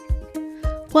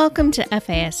Welcome to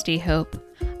FASD Hope,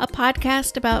 a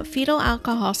podcast about fetal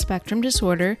alcohol spectrum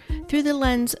disorder through the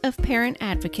lens of parent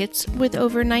advocates with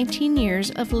over 19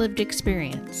 years of lived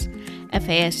experience.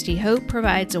 FASD Hope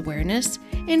provides awareness,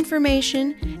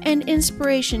 information, and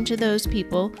inspiration to those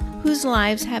people whose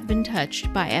lives have been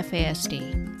touched by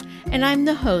FASD. And I'm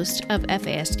the host of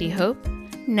FASD Hope,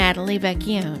 Natalie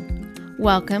Vecchione.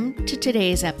 Welcome to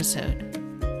today's episode.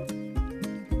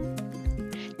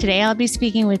 Today, I'll be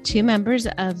speaking with two members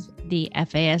of the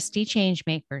FASD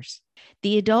Changemakers.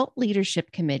 The Adult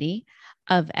Leadership Committee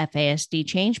of FASD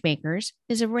Changemakers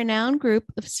is a renowned group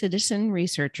of citizen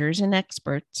researchers and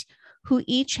experts who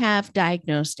each have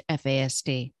diagnosed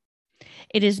FASD.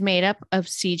 It is made up of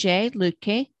CJ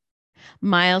Lutke,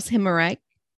 Miles Himmerich,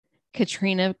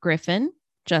 Katrina Griffin,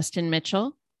 Justin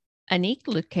Mitchell, Anik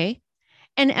Lutke,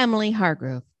 and Emily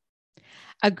Hargrove.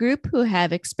 A group who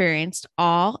have experienced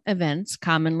all events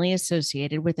commonly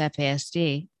associated with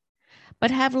FASD,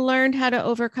 but have learned how to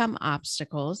overcome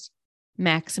obstacles,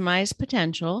 maximize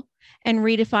potential, and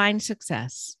redefine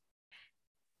success.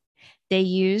 They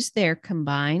use their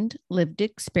combined lived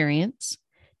experience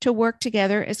to work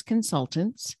together as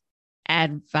consultants,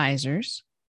 advisors,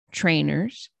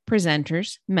 trainers,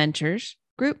 presenters, mentors,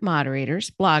 group moderators,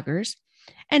 bloggers,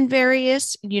 and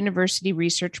various university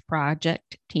research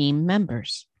project team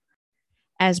members.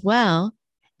 As well,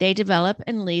 they develop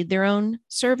and lead their own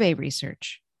survey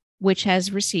research, which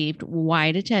has received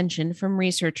wide attention from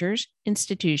researchers,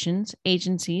 institutions,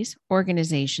 agencies,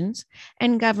 organizations,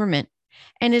 and government,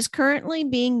 and is currently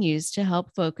being used to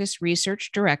help focus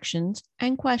research directions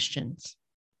and questions.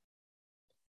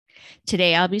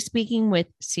 Today, I'll be speaking with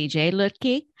CJ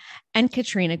Lutke and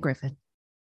Katrina Griffin.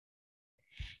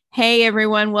 Hey,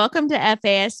 everyone. Welcome to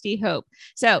FASD Hope.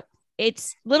 So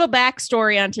it's a little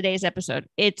backstory on today's episode.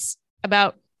 It's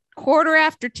about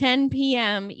 10:15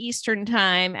 p.m. Eastern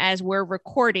time as we're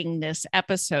recording this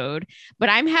episode, but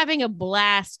I'm having a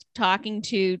blast talking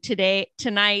to today's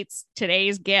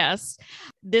guests.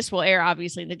 This will air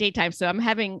obviously in the daytime, so I'm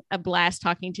having a blast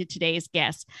talking to today's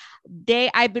guests.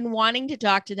 I've been wanting to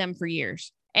talk to them for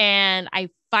years, and I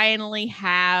finally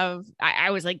have.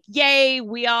 I was like, yay,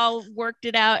 we all worked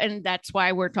it out. And that's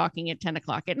why we're talking at 10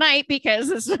 o'clock at night, because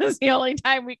this was the only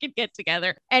time we could get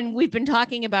together. And we've been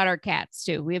talking about our cats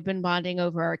too. We've been bonding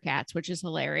over our cats, which is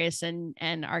hilarious. And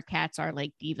our cats are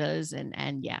like divas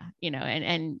and yeah, you know,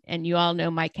 and you all know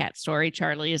my cat story.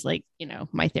 Charlie is like, you know,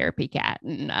 my therapy cat,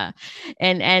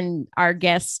 and our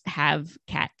guests have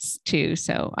cats too.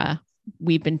 So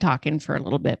we've been talking for a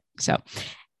little bit. So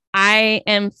I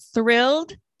am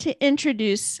thrilled to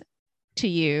introduce to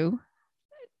you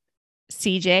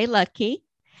CJ Lutke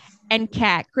and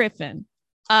Kat Griffin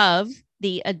of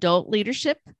the Adult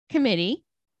Leadership Committee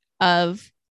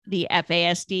of the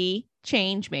FASD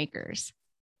Changemakers.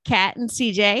 Kat and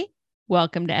CJ,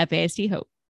 welcome to FASD Hope.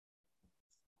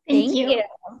 Thank you.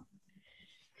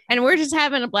 And we're just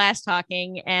having a blast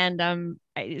talking. And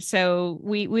so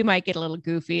we might get a little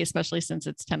goofy, especially since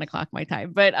it's 10 o'clock my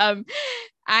time. But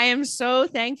I am so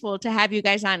thankful to have you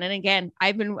guys on. And again,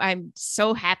 I'm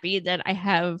so happy that I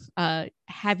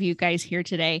have you guys here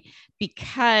today,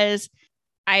 because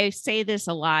I say this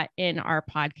a lot in our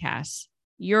podcasts.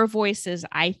 Your voices,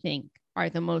 I think, are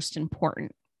the most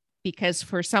important, because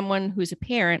for someone who's a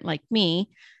parent like me,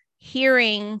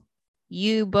 hearing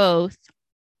you both,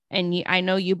 and I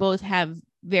know you both have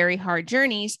very hard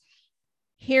journeys,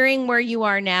 hearing where you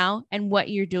are now and what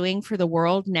you're doing for the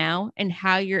world now and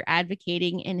how you're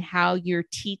advocating and how you're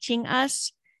teaching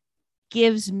us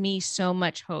gives me so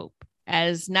much hope,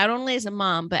 as not only as a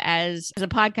mom, but as a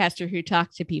podcaster who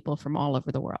talks to people from all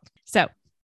over the world. So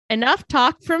enough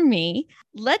talk from me.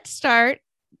 Let's start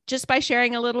just by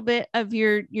sharing a little bit of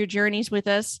your journeys with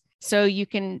us, so you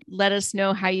can let us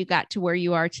know how you got to where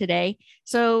you are today.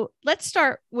 So let's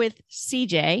start with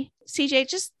CJ. CJ,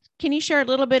 just can you share a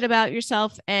little bit about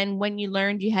yourself and when you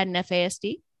learned you had an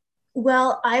FASD?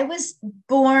 Well, I was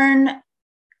born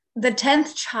the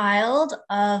 10th child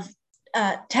of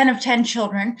 10 of 10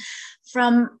 children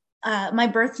from my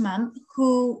birth mom,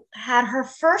 who had her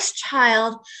first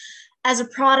child as a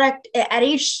product at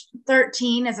age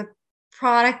 13 as a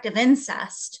product of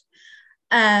incest.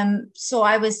 So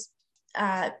I was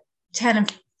 10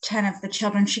 of the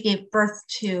children she gave birth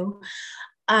to.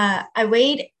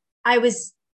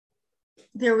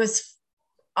 There was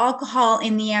alcohol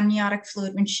in the amniotic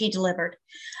fluid when she delivered.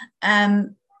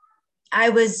 I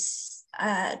was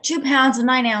 2 pounds and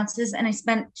 9 ounces, and I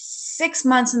spent 6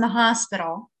 months in the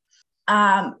hospital.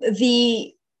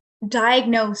 The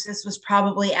diagnosis was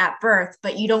probably at birth,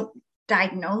 but you don't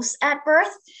diagnose at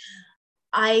birth.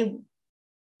 I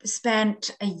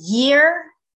spent a year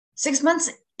 6 months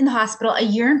in the hospital, a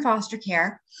year in foster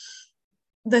care.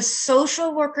 The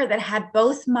social worker that had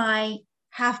both my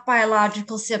half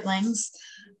biological siblings,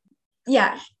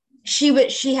 yeah, she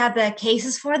had the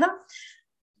cases for them.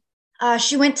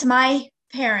 She went to my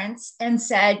parents and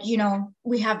said,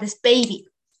 we have this baby.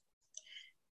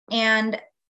 And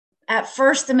at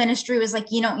first the ministry was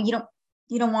like, you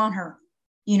don't want her.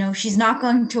 She's not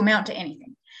going to amount to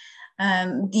anything.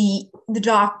 The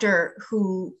doctor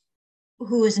who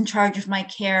was in charge of my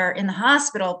care in the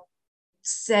hospital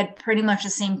said pretty much the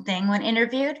same thing when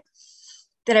interviewed,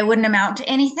 that I wouldn't amount to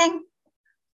anything.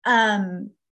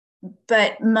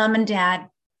 But mom and dad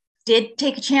did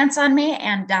take a chance on me,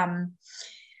 and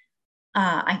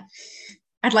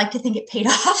I'd like to think it paid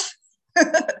off.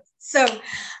 So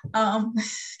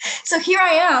here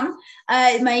I am.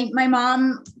 My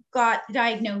mom got the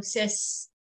diagnosis,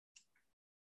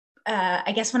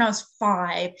 I guess when I was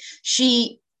 5.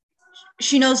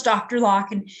 She knows Dr.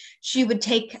 Locke, and she would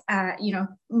take,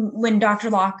 when Dr.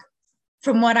 Locke,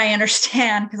 from what I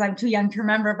understand, because I'm too young to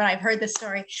remember, but I've heard this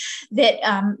story, that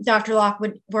Dr. Locke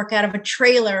would work out of a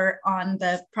trailer on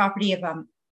the property of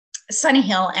Sunny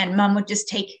Hill, and mom would just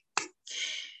take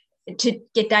to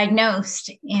get diagnosed.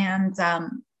 And so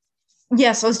I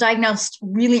was diagnosed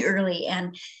really early,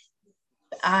 and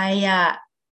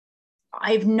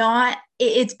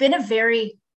it's been a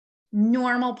very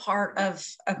normal part of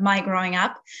my growing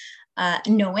up,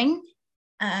 knowing,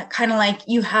 kind of like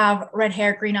you have red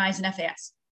hair, green eyes, and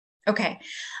FAS. Okay.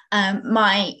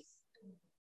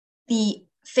 The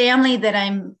family that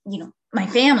my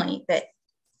family that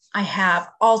I have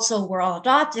also were all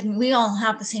adopted, and we all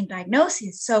have the same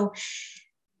diagnosis. So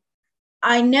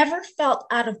I never felt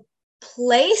out of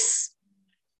place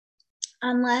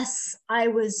unless I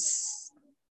was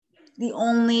the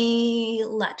only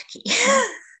Latke.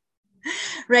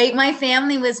 Right? My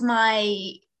family was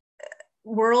my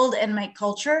world and my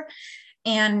culture.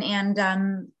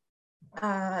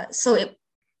 So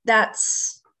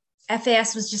that's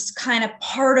FAS was just kind of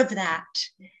part of that.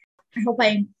 I hope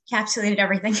I encapsulated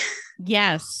everything.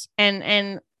 Yes.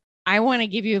 And I want to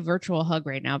give you a virtual hug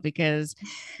right now, because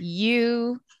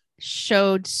you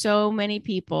showed so many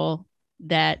people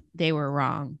that they were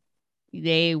wrong.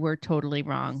 They were totally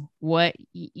wrong.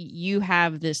 You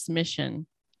have this mission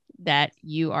that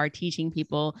you are teaching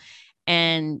people,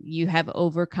 and you have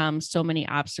overcome so many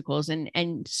obstacles,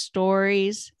 and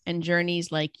stories and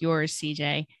journeys like yours,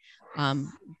 CJ.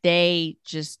 They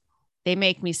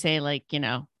make me say, like,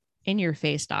 in your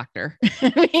face, doctor.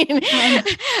 I mean,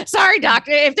 sorry,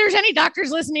 doctor. If there's any doctors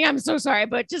listening, I'm so sorry,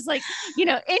 but just like, in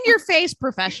your face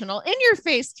professional, in your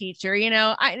face teacher,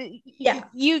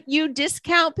 you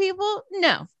discount people.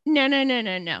 No.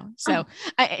 So,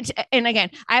 and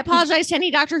again, I apologize to any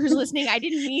doctor who's listening. I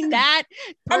didn't mean that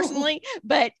personally,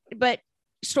 but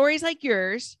stories like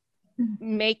yours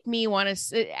make me want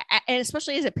to, and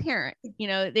especially as a parent,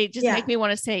 they just make me want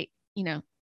to say,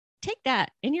 take that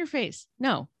in your face.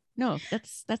 No,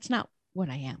 that's not what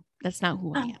I am. That's not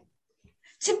who I am.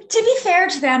 To be fair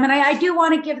to them, and I do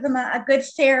want to give them a good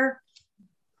fair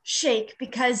shake,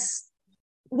 because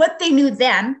what they knew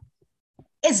then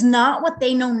is not what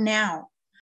they know now.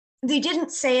 They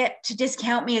didn't say it to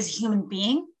discount me as a human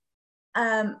being.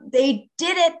 They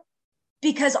did it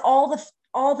because all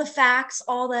the facts,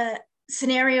 all the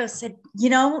scenarios said,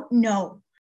 no.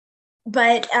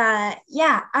 But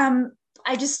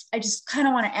I just kind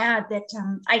of want to add that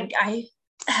I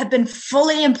have been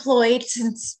fully employed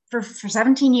for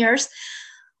 17 years.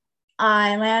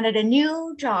 I landed a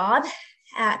new job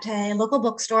at a local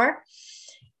bookstore.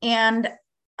 And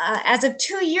as of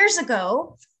 2 years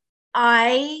ago,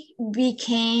 I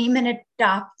became an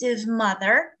adoptive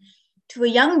mother to a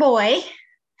young boy.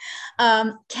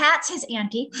 Kat's his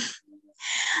auntie.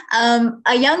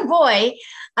 A young boy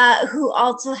who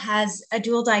also has a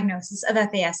dual diagnosis of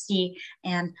FASD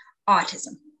and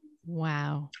autism.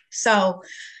 Wow. So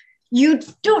you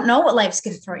don't know what life's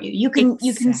going to throw you. You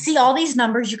can see all these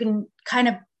numbers. You can kind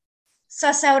of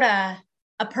suss out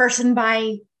a person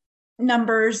by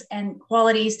numbers and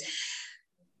qualities,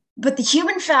 but the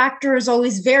human factor is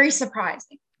always very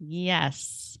surprising.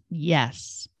 Yes.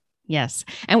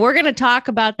 And we're going to talk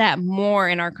about that more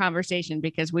in our conversation,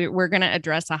 because we're going to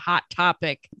address a hot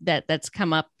topic that's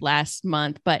come up last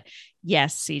month. But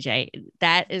yes, CJ,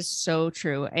 that is so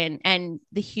true. And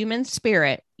the human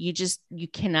spirit, you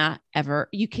can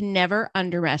never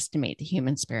underestimate the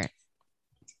human spirit.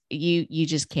 You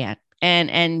just can't.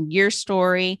 And your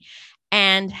story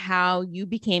and how you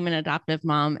became an adoptive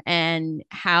mom and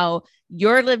how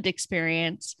your lived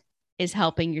experience is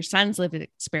helping your son's lived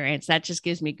experience. That just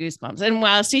gives me goosebumps. And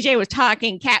while CJ was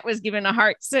talking, Kat was giving a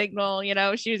heart signal,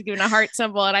 she was giving a heart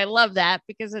symbol. And I love that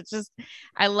because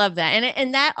I love that.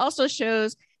 And that also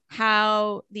shows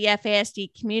how the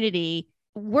FASD community,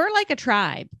 we're like a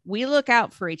tribe. We look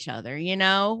out for each other,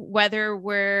 whether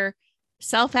we're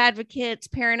self-advocates,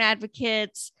 parent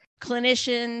advocates,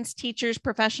 clinicians, teachers,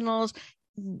 professionals.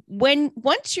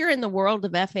 Once you're in the world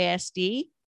of FASD,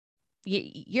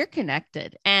 you're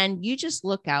connected and you just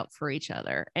look out for each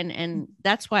other. And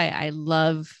that's why I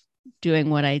love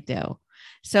doing what I do.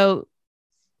 So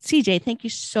CJ, thank you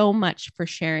so much for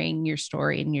sharing your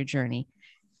story and your journey.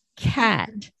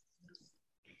 Kat,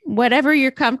 whatever you're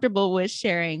comfortable with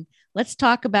sharing, let's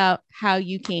talk about how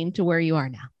you came to where you are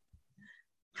now.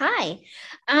 Hi.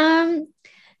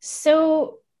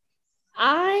 So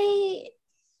I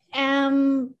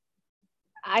am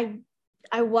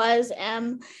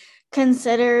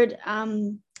considered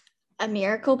a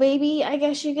miracle baby, I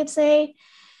guess you could say.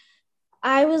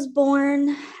 I was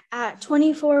born at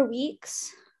 24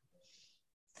 weeks,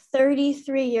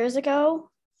 33 years ago.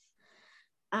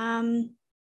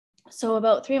 So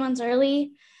about 3 months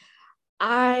early.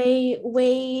 I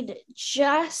weighed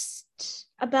just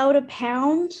about a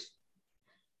pound.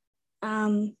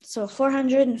 So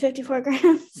 454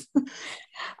 grams.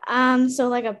 So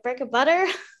like a brick of butter.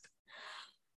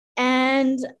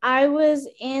 And I was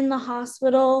in the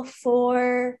hospital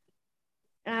for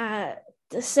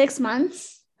 6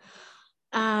 months.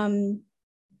 And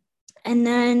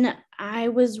then I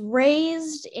was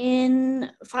raised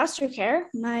in foster care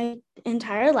my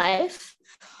entire life.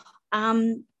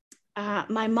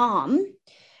 My mom,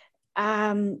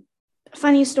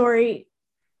 funny story,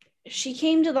 she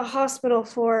came to the hospital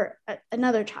for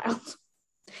another child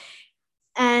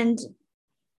and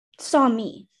saw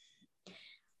me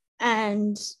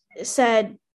and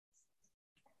said,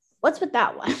 "What's with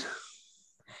that one?"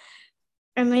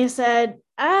 And they said,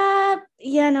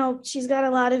 no, she's got a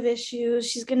lot of issues.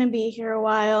 She's going to be here a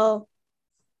while.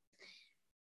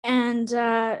 And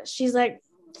she's like,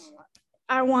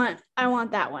 I want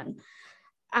that one.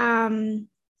 And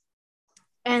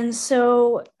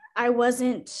so I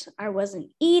wasn't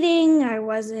eating. I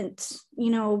wasn't,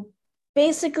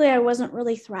 basically I wasn't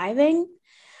really thriving.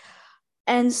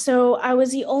 And so I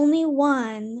was the only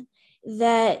one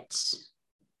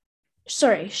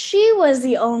she was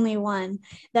the only one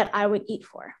that I would eat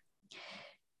for.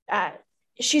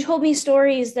 She told me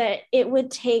stories that it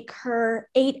would take her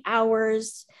 8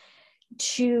 hours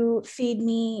to feed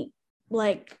me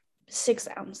like 6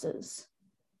 ounces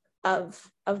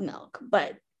of milk,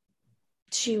 but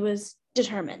she was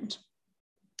determined.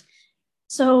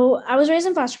 So I was raised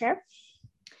in foster care,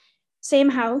 same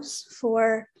house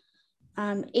for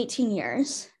 18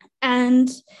 years. And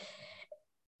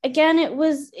again, it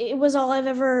was all I've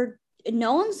ever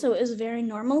known. So it was very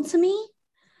normal to me.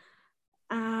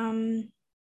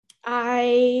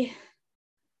 I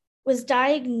was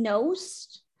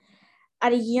diagnosed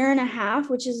at 1.5 years,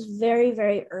 which is very,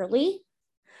 very early.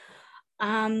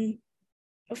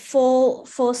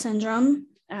 Full syndrome,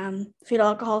 fetal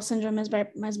alcohol syndrome is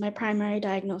my primary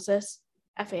diagnosis,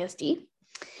 FASD.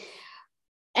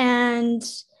 And,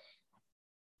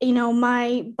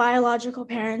 my biological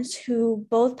parents, who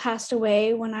both passed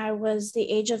away when I was the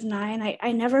age of 9,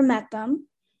 I never met them.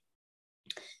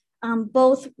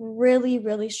 Both really,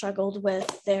 really struggled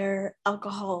with their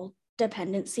alcohol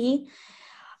dependency.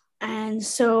 And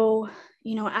so,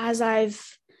 as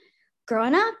I've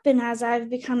grown up and as I've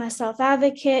become a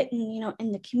self-advocate and,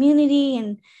 in the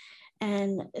community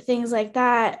and things like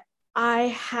that,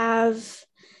 I have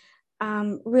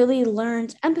really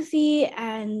learned empathy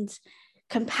and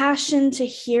compassion to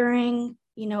hearing,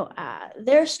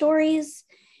 their stories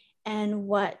and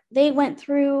what they went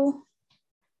through.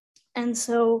 And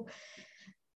so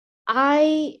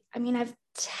I've technically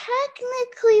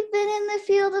been in the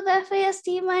field of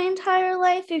FASD my entire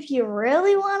life, if you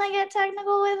really want to get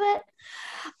technical with it.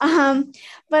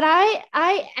 But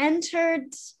I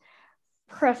entered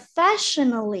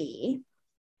professionally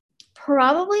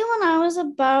probably when I was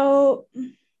about,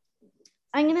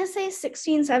 I'm going to say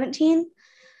 16, 17.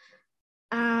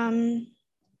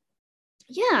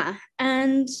 Yeah.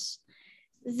 And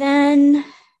then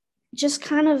just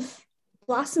kind of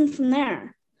blossomed from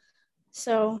there.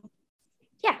 So,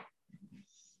 yeah.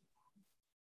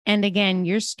 And again,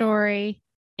 your story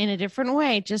in a different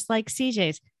way, just like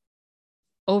CJ's.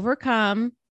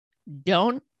 Overcome.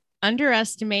 Don't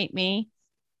underestimate me.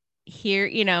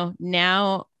 Here,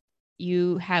 now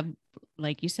you have,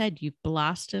 like you said, you've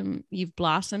blossomed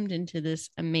into this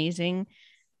amazing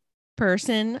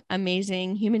person,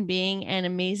 amazing human being, and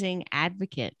amazing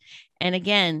advocate. And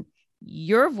again,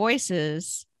 your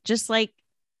voices, just like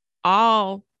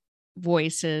all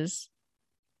voices,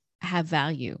 have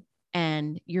value,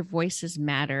 and your voices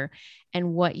matter.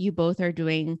 And what you both are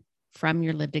doing from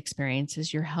your lived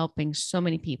experiences, you're helping so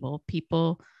many people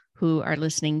who are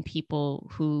listening, people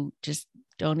who just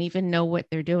don't even know what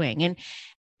they're doing. And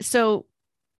so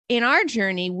in our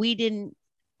journey, we didn't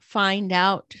find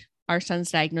out our son's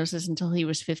diagnosis until he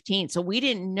was 15. So we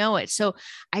didn't know it. So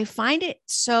I find it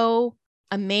so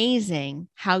amazing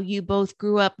how you both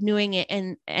grew up knowing it,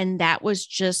 and that was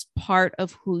just part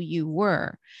of who you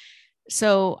were.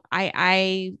 So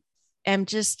I am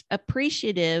just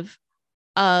appreciative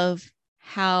of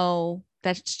how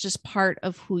that's just part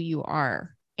of who you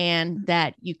are, and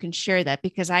that you can share that,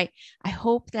 because I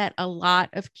hope that a lot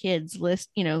of kids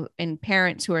and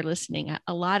parents who are listening,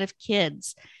 a lot of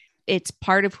kids, it's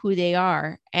part of who they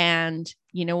are. And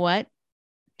you know what?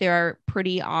 There are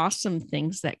pretty awesome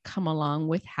things that come along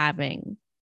with having,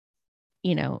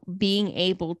 being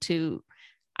able to,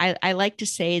 I like to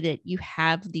say that you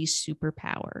have these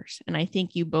superpowers. And I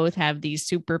think you both have these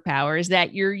superpowers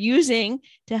that you're using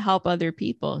to help other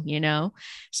people,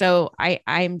 So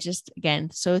I'm just,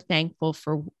 again, so thankful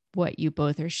for what you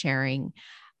both are sharing.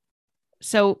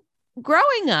 So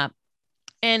growing up,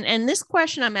 and this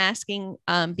question I'm asking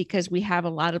because we have a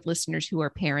lot of listeners who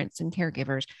are parents and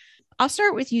caregivers. I'll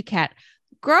start with you, Kat.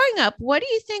 Growing up, what do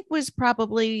you think was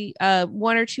probably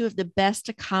one or two of the best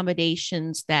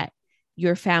accommodations that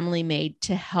your family made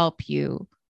to help you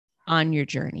on your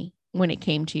journey when it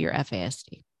came to your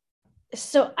FASD?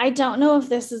 So I don't know if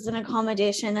this is an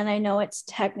accommodation, and I know it's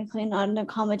technically not an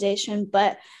accommodation,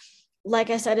 but like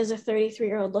I said, as a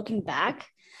 33-year-old looking back,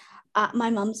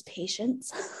 my mom's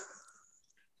patience.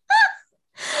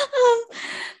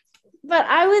 But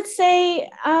I would say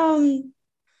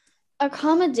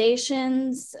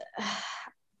accommodations,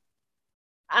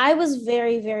 I was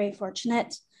very, very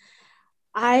fortunate.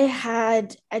 I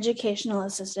had educational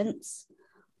assistants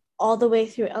all the way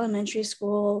through elementary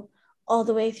school, all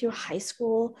the way through high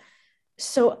school.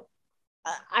 So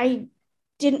I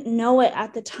didn't know it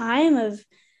at the time of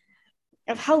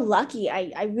how lucky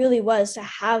I really was to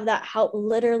have that help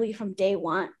literally from day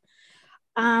one.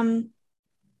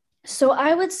 So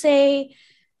I would say,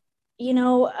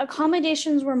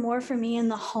 accommodations were more for me in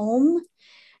the home,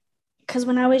 because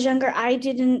when I was younger, I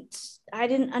didn't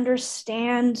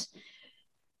understand,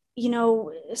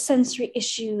 sensory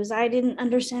issues. I didn't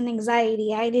understand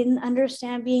anxiety. I didn't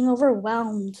understand being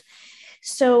overwhelmed.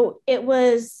 So it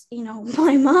was,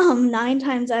 my mom 9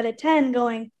 times out of 10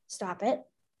 going, stop it.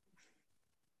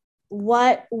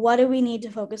 What do we need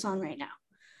to focus on right now?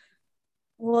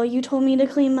 Well, you told me to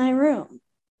clean my room.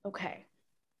 Okay.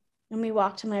 And we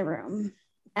walk to my room,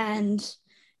 and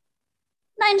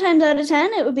 9 times out of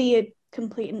 10, it would be a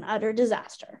complete and utter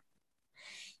disaster.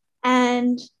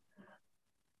 And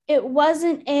it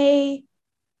wasn't a,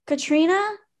 Katrina,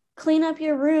 clean up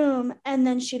your room, and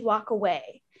then she'd walk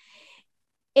away.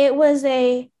 It was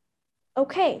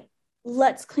okay,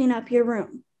 let's clean up your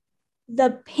room.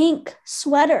 The pink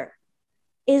sweater,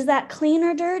 is that clean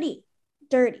or dirty?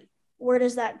 Dirty. Where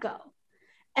does that go?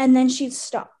 And then she'd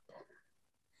stop.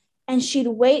 And she'd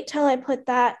wait till I put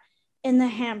that in the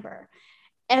hamper.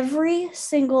 Every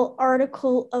single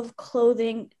article of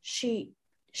clothing, she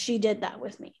did that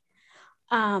with me.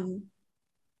 And,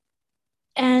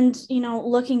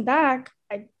 looking back,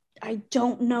 I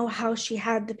don't know how she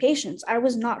had the patience. I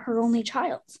was not her only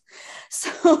child.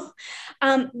 So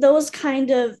those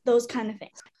kind of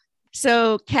things.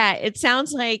 So, Kat, it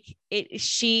sounds like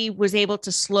she was able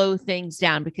to slow things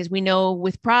down, because we know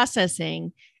with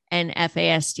processing and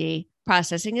FASD,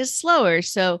 processing is slower.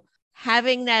 So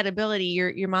having that ability,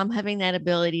 your mom having that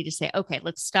ability to say, okay,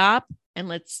 let's stop and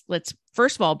let's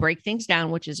first of all break things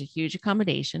down, which is a huge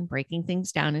accommodation, breaking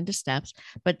things down into steps.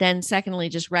 But then secondly,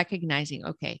 just recognizing,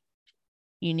 okay,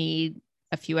 you need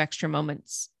a few extra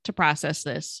moments to process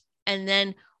this, and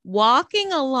then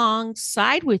walking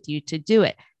alongside with you to do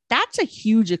it. That's a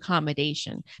huge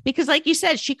accommodation, because like you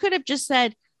said, she could have just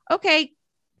said, okay,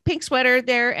 pink sweater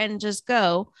there and just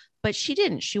go. But she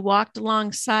didn't. She walked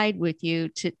alongside with you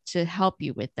to help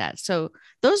you with that. So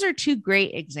those are 2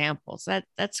 great examples.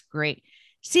 That's great.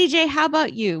 CJ, how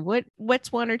about you?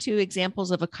 What's 1 or 2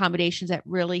 examples of accommodations that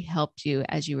really helped you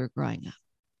as you were growing up?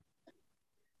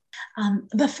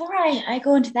 Before I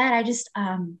go into that, I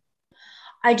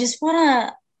just want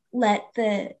to let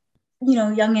the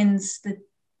youngins, the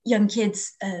young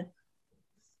kids.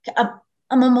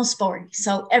 I'm almost 40,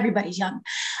 so everybody's young.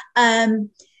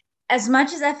 As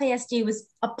much as FASD was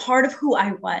a part of who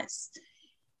I was,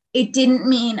 It didn't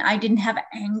mean I didn't have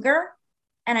anger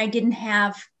and I didn't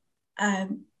have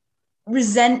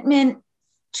resentment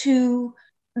to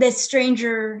this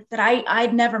stranger that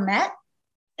I'd never met.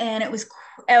 And it was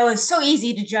so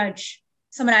easy to judge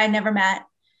someone I had never met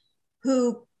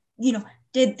who,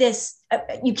 did this.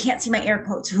 You can't see my air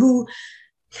quotes. Who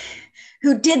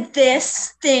did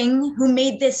this thing? Who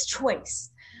made this choice?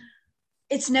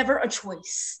 It's never a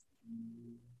choice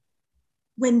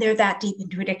when they're that deep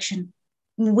into addiction.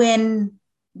 When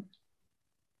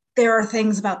there are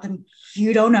things about them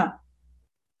you don't know,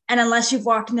 and unless you've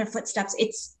walked in their footsteps,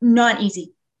 it's not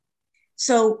easy.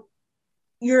 So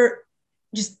you're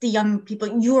just the young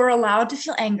people. You are allowed to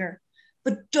feel anger,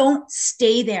 but don't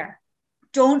stay there.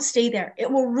 Don't stay there. It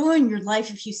will ruin your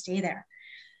life if you stay there.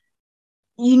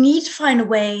 You need to find a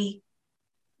way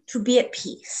to be at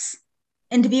peace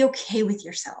and to be okay with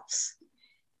yourselves.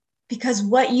 Because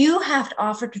what you have to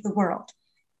offer to the world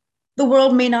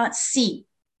may not see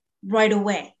right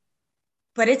away,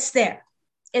 but it's there.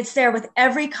 It's there with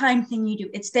every kind thing you do.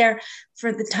 It's there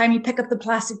for the time you pick up the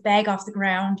plastic bag off the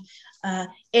ground.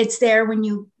 It's there when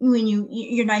you're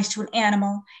nice to an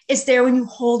animal. It's there when you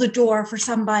hold a door for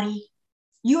somebody.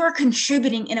 You are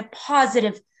contributing in a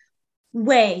positive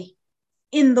way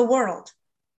in the world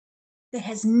that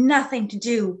has nothing to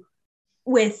do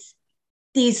with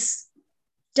these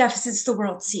deficits the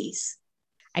world sees.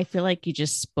 I feel like you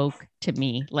just spoke to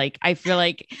me. Like, I feel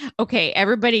like, okay,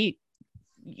 everybody,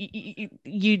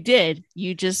 you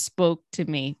just spoke to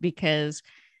me, because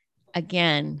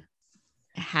again,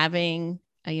 having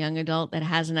a young adult that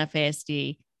has an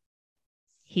FASD,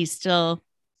 he still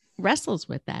wrestles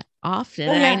with that often.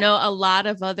 Oh, yeah. And I know a lot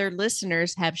of other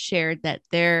listeners have shared that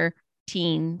their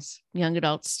teens, young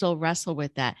adults still wrestle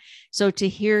with that. So to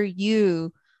hear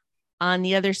you on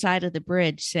the other side of the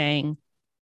bridge saying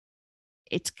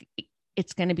it's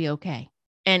going to be okay.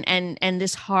 And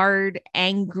this hard,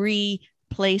 angry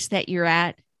place that you're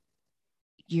at,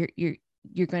 you're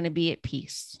going to be at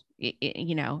peace,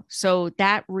 so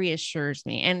that reassures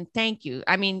me. And thank you.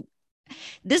 I mean,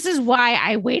 this is why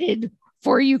I waited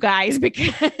for you guys,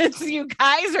 because you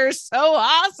guys are so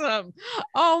awesome.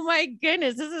 Oh my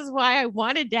goodness. This is why I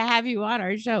wanted to have you on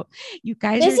our show. You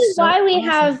guys this are is so why we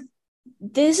awesome.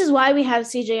 this is why we have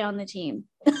CJ on the team.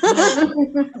 This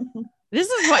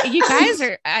is what you guys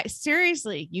are.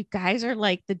 Seriously, you guys are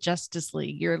like the Justice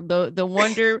League. You're the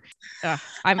wonder.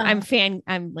 I'm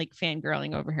like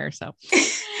fangirling over here. So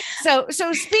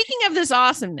speaking of this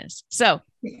awesomeness, so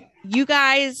you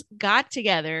guys got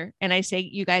together, and I say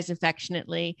you guys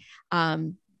affectionately.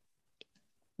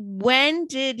 When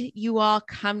did you all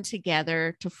come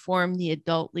together to form the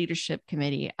Adult Leadership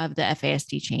Committee of the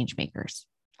FASD Changemakers?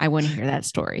 I want to hear that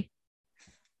story.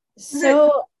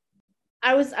 So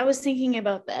I was thinking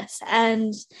about this,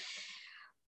 and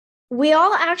we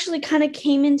all actually kind of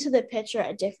came into the picture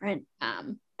at different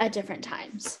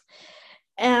times.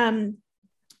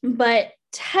 But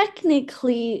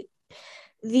technically,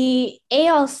 the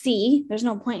ALC, there's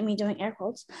no point in me doing air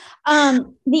quotes,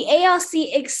 the ALC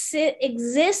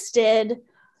existed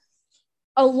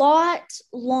a lot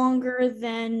longer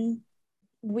than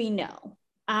we know.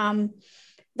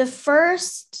 The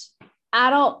first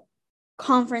adult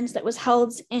conference that was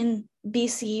held in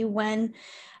BC when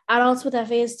adults with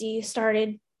FASD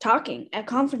started talking at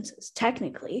conferences,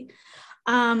 technically.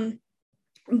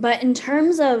 But in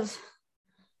terms of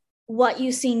what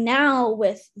you see now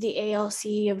with the ALC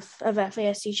of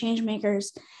FASD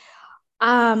Changemakers,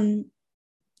 I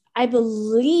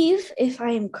believe, if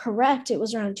I am correct, it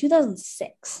was around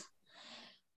 2006.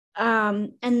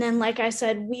 And then, like I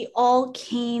said, we all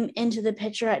came into the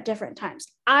picture at different times.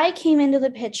 I came into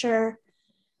the picture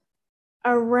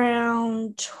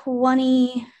around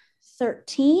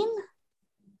 2013,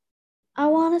 I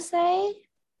want to say.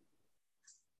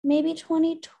 Maybe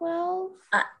 2012.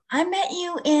 I met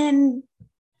you in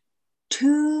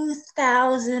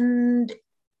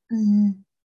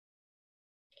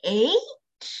 2008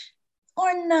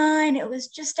 or 9. It was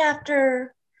just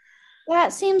after.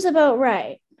 That seems about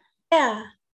right. Yeah.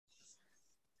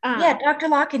 Yeah, Dr.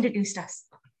 Locke introduced us.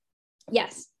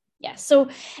 Yes. So,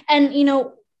 and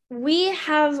we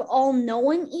have all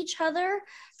known each other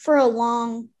for a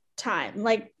long time.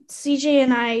 Like CJ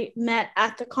and I met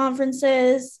at the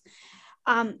conferences,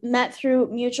 met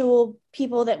through mutual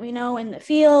people that we know in the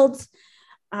field,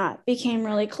 became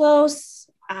really close.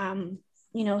 Same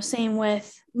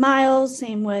with Miles,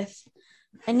 same with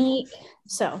Anik.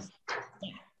 So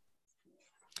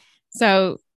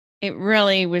it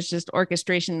really was just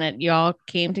orchestration that y'all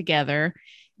came together.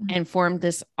 and formed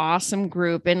this awesome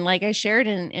group. And like I shared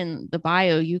in the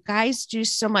bio, you guys do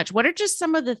so much. What are just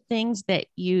some of the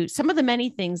many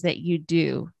things that you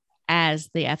do as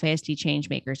the FASD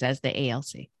Changemakers, as the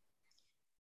ALC?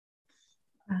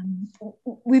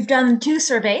 We've done 2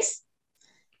 surveys,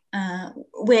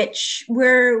 which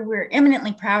we're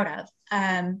eminently proud of.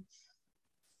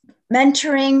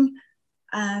 Mentoring.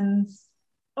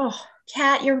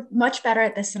 Kat, you're much better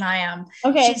at this than I am.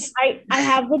 Okay, I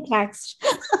have the text.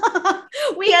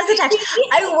 We has the text.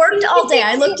 I worked all day.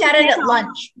 I looked at it at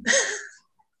lunch.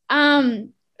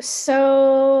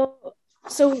 So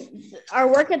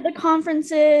our work at the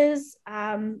conferences,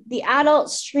 the adult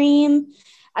stream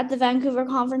at the Vancouver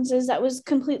conferences, that was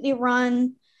completely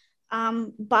run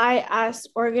by us,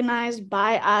 organized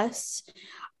by us.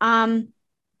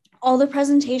 All the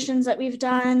presentations that we've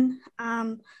done,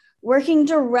 working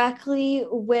directly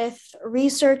with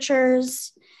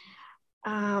researchers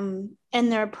and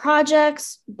their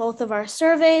projects, both of our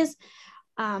surveys.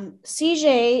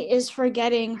 CJ is for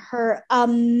getting her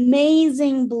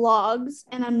amazing blogs.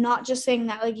 And I'm not just saying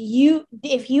that, like,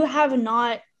 if you have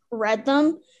not read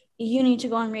them, you need to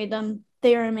go and read them.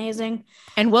 They are amazing.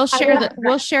 And we'll share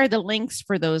the links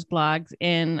for those blogs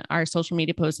in our social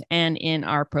media posts and in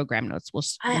our program notes. We'll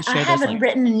share I haven't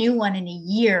written a new one in a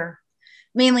year,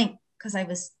 mainly because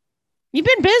You've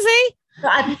been busy.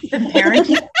 I've been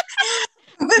parenting.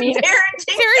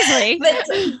 Seriously.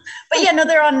 But yeah, no,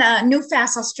 they're on New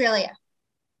Fast Australia.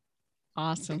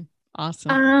 Awesome.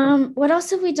 What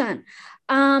else have we done?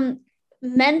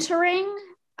 Mentoring,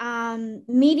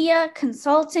 media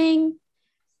consulting,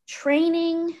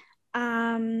 training,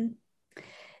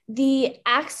 the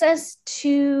Access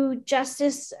to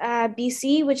Justice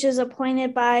BC, which is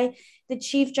appointed by the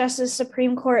Chief Justice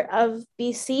Supreme Court of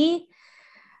BC.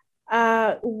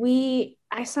 I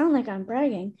sound like I'm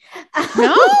bragging.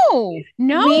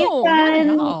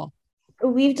 No.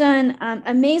 We've done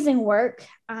amazing work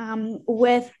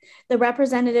with the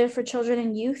representative for children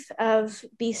and youth of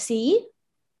BC.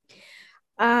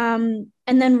 And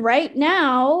then right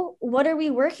now, what are we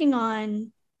working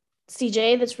on,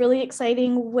 CJ, that's really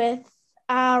exciting with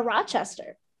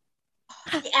Rochester?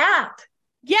 The app.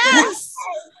 Yes.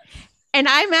 And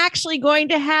I'm actually going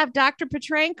to have Dr.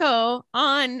 Petrenko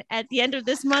on at the end of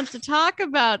this month to talk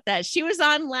about that. She was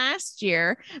on last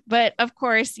year, but of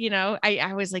course,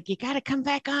 I was like, you got to come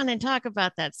back on and talk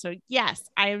about that. So yes,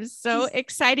 I am so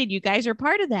excited. You guys are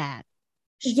part of that.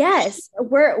 Yes,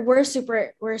 we're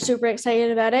super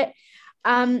excited about it.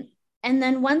 And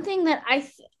then one thing that I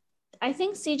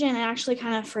think CJ and I actually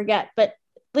kind of forget, but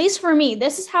at least for me,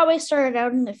 this is how I started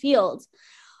out in the field,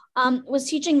 was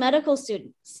teaching medical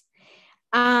students.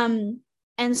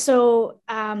 And so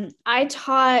I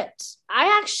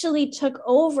actually took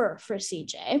over for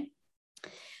CJ.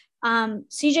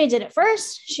 CJ did it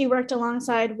first. She worked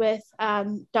alongside with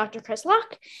Dr. Chris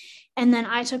Locke, and then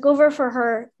I took over for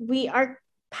her. Our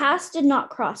paths did not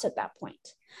cross at that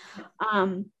point.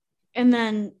 And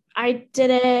then I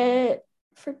did it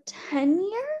for 10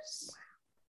 years.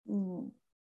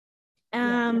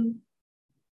 Yeah.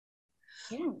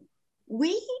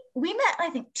 We met, I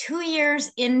think, 2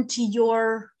 years into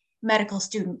your medical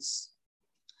students,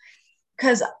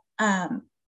 because I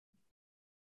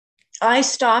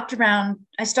stopped in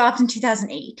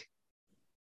 2008,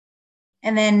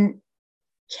 and then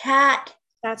Kat.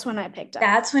 That's when I picked up.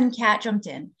 That's when Kat jumped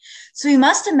in. So we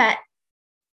must have met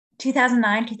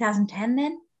 2009, 2010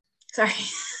 then. Sorry.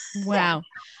 Wow.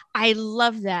 I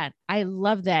love that.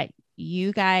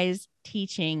 You guys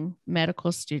teaching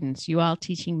medical students, you all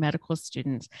teaching medical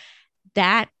students,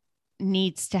 that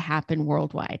needs to happen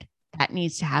worldwide.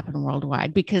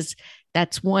 Because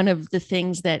that's one of the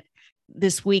things that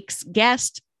this week's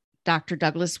guest, Dr.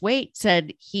 Douglas Waite,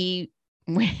 said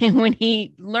when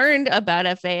he learned about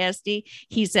FASD,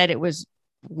 he said it was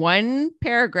one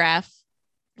paragraph,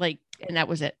 and that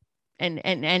was it.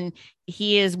 And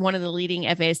he is one of the leading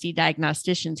FASD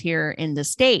diagnosticians here in the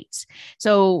States.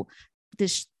 So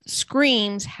this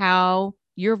screams how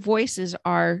your voices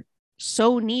are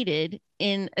so needed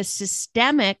in a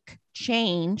systemic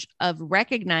change of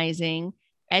recognizing,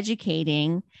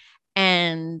 educating,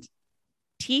 and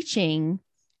teaching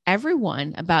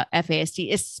everyone about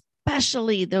FASD,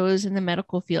 especially those in the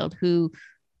medical field who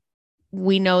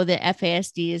we know that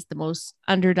FASD is the most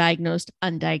underdiagnosed,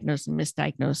 undiagnosed, and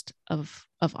misdiagnosed of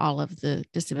all of the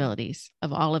disabilities,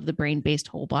 of all of the brain-based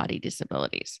whole body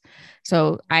disabilities.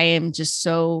 So I am just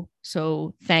so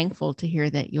thankful to hear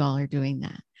that you all are doing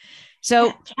that.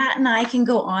 So Kat and I can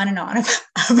go on and on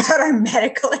about our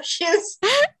medical issues.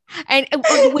 And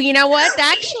well, you know what?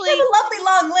 Actually, we have a lovely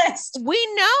long list.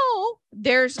 We know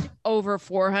there's over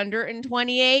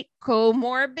 428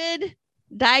 comorbid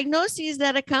diagnoses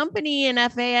that accompany an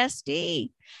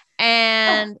FASD.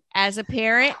 And as a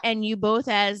parent, and you both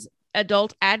as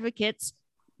adult advocates,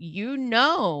 you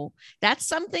know that's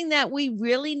something that we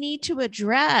really need to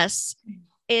address,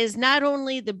 is not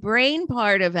only the brain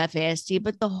part of FASD,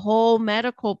 but the whole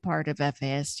medical part of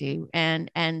FASD.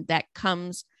 And that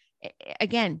comes,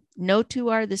 again, no two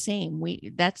are the same.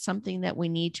 That's something that we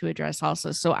need to address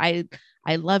also. So I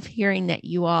love hearing that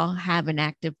you all have an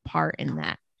active part in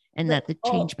that, and that the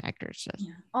change factors.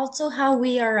 Yeah. Also how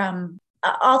we are,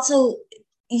 also,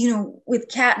 with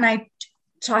Kat and I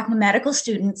talking to medical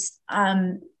students,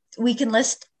 we can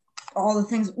list all the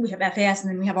things. We have FAS, and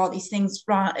then we have all these things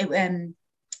wrong and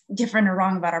different or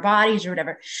wrong about our bodies or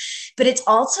whatever. But it's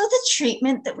also the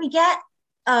treatment that we get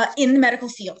in the medical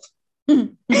field.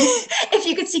 If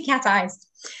you could see Kat's eyes.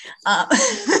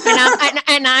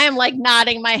 And I am like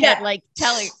nodding my head, like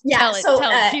tell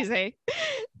it, Tuesday.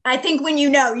 I think when you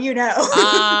know.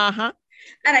 Uh-huh.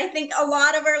 And I think a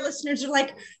lot of our listeners are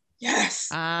like, yes.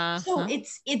 So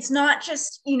it's not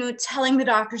just, telling the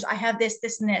doctors I have this,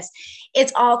 and this.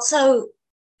 It's also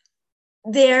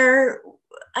their,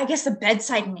 I guess, the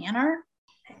bedside manner,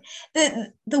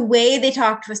 the way they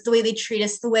talk to us, the way they treat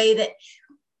us, the way that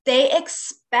they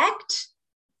expect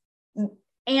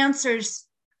answers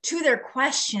to their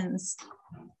questions.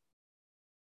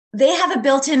 They have a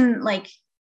built-in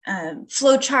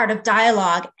flow chart of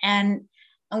dialogue, and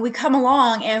we come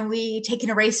along and we take an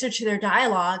eraser to their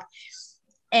dialogue,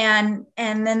 and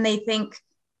then they think,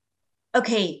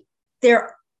 okay,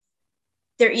 they're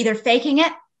either faking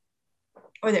it,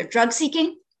 or they're drug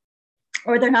seeking,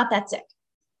 or they're not that sick.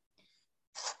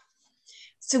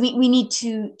 So we need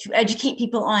to educate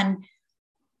people on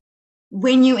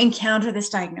when you encounter this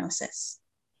diagnosis.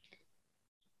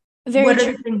 What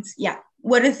are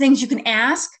the things you can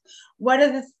ask? What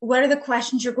are the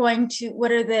questions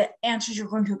what are the answers you're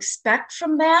going to expect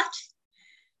from that?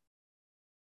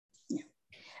 Yeah.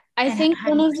 I think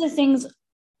one of the things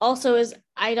also is,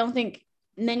 I don't think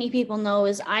many people know,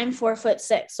 is I'm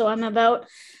 4'6", so I'm about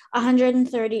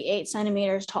 138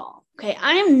 centimeters tall. Okay.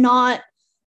 I am not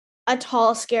a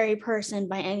tall, scary person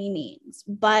by any means,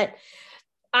 but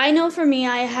I know for me,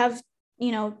 I have,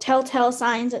 telltale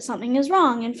signs that something is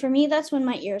wrong. And for me, that's when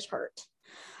my ears hurt.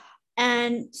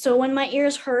 And so when my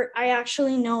ears hurt, I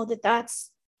actually know that that's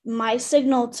my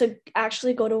signal to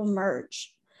actually go to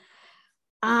Emerge.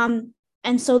 And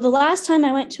so the last time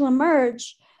I went to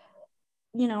Emerge,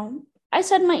 I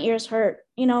said my ears hurt,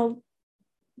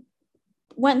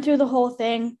 went through the whole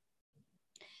thing.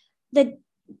 The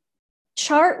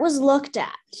chart was looked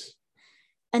at,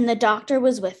 and the doctor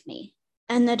was with me.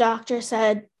 And the doctor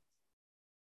said,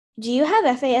 do you have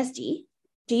FASD?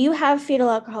 Do you have fetal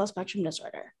alcohol spectrum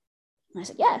disorder? And I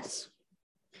said, yes.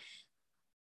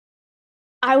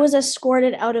 I was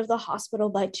escorted out of the hospital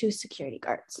by 2 security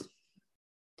guards.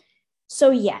 So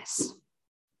yes,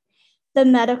 the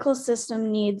medical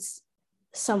system needs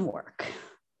some work.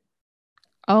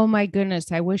 Oh my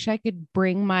goodness. I wish I could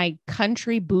bring my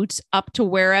country boots up to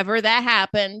wherever that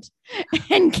happened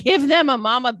and give them a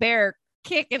mama bear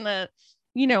kick in the,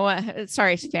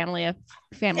 sorry, family. It's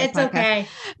podcast. Okay.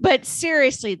 But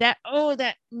seriously, that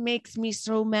makes me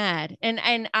so mad. And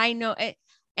I know it.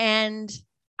 And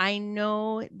I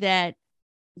know that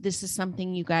this is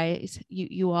something you guys,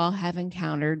 you all have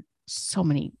encountered so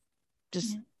many,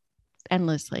 just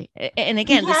endlessly. And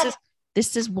again,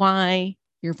 this is why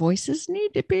your voices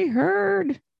need to be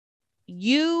heard.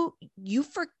 You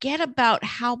forget about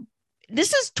how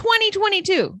this is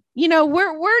 2022.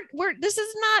 We're this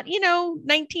is not,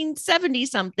 1970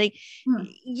 something.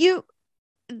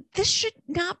 This should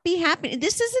not be happening.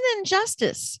 This is an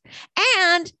injustice.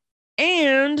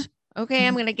 And okay,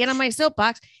 I'm going to get on my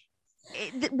soapbox.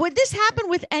 Would this happen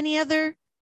with any other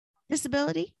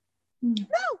disability?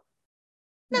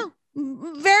 No.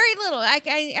 Very little.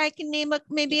 I can name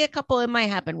maybe a couple it might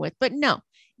happen with, but no,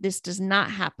 this does not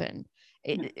happen.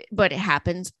 But it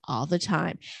happens all the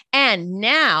time. And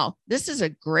now this is a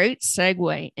great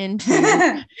segue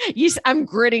into I'm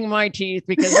gritting my teeth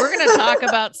because we're going to talk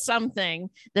about something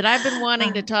that I've been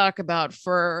wanting to talk about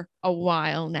for a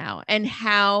while now, and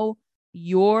how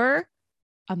your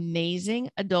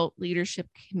amazing adult leadership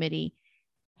committee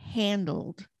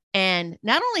handled, and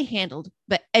not only handled,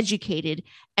 but educated.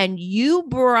 And you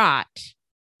brought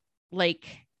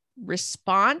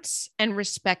response and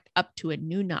respect up to a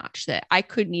new notch that I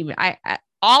couldn't even,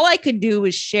 all I could do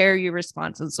was share your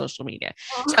response on social media.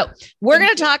 So we're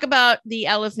going to talk about the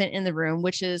elephant in the room,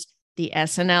 which is the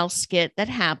SNL skit that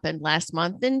happened last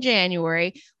month in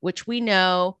January, which we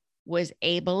know was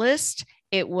ableist.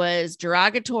 It was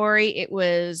derogatory. It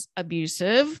was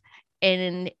abusive.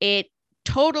 And it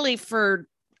totally, for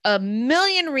a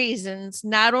million reasons,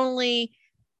 not only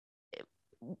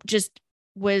just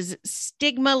was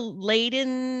stigma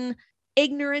laden,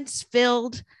 ignorance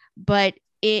filled, but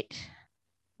it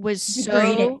was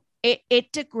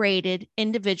it degraded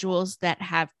individuals that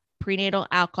have prenatal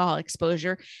alcohol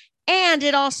exposure. And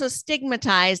it also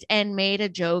stigmatized and made a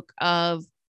joke of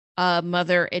a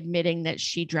mother admitting that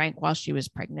she drank while she was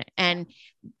pregnant.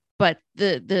 But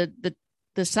the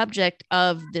subject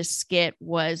of this skit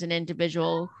was an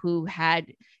individual who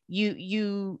had,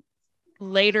 you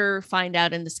later find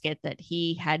out in the skit that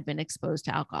he had been exposed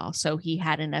to alcohol. So he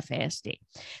had an FASD.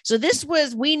 So this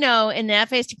was, we know in the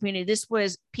FASD community, this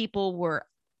was, people were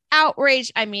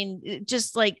outraged. I mean,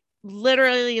 just like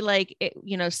literally like,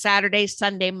 Saturday,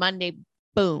 Sunday, Monday,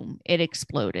 boom, it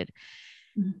exploded.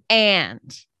 Mm-hmm.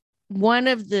 And one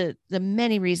of the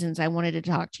many reasons I wanted to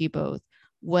talk to you both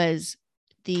was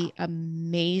the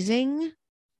amazing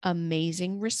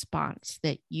response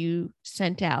that you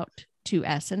sent out to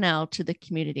SNL, to the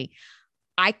community.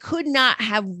 I could not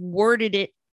have worded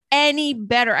it any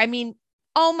better. I mean,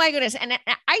 oh my goodness. And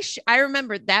I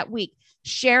remember that week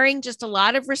sharing just a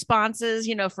lot of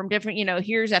responses, from different,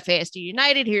 here's FASD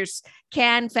United, here's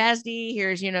Can FASD,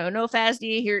 here's, no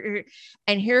FASD here.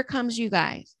 And here comes you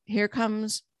guys. Here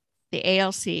comes the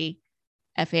ALC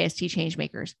FASD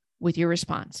Changemakers with your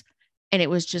response. And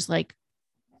it was just like,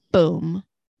 boom,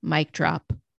 mic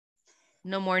drop.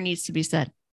 No more needs to be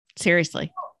said.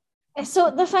 Seriously.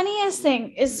 So the funniest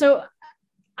thing is,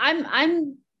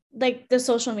 I'm like the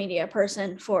social media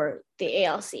person for the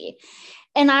ALC.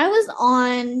 And I was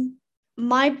on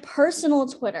my personal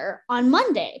Twitter on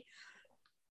Monday.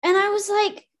 And I was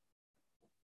like,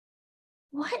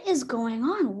 what is going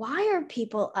on? Why are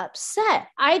people upset?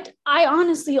 I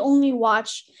honestly only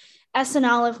watch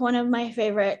SNL if one of my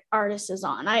favorite artists is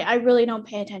on. I really don't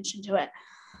pay attention to it.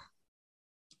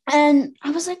 And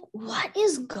I was like, what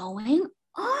is going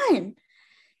on?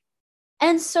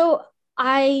 And so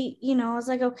I was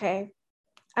like, okay.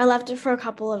 I left it for a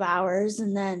couple of hours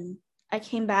and then I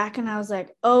came back and I was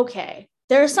like, okay,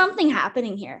 there's something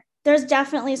happening here. There's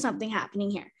definitely something happening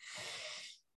here.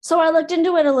 So I looked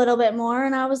into it a little bit more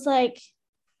and I was like,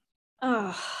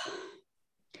 oh.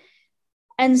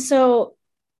 And so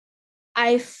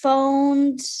I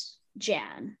phoned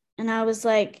Jan and I was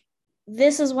like,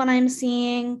 this is what I'm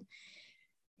seeing.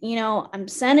 I'm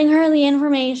sending her the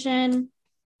information,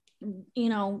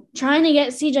 trying to get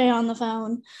CJ on the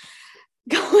phone,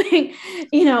 going,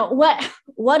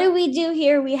 what do we do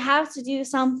here? We have to do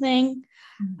something.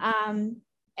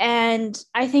 And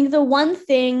I think the one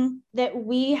thing that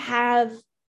we have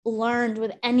learned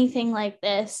with anything like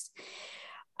this,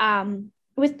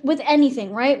 with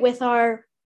anything, right? With our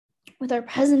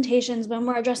presentations, when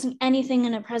we're addressing anything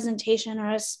in a presentation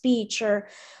or a speech or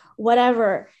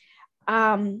whatever,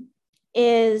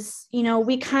 is,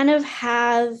 we kind of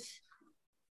have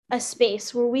a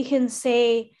space where we can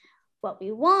say what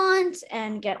we want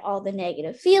and get all the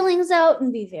negative feelings out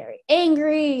and be very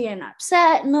angry and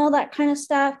upset and all that kind of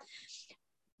stuff.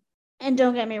 And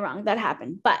don't get me wrong, that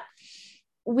happened. But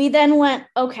we then went,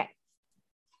 okay,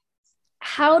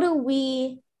 how do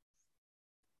we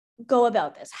go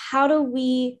about this? How do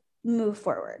we move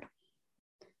forward?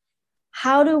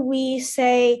 How do we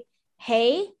say,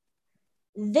 hey,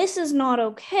 this is not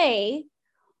okay,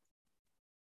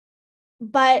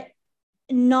 but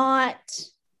not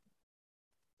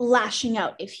lashing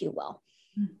out, if you will.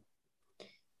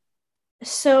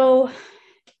 So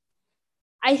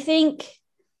I think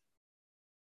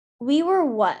we were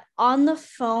on the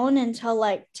phone until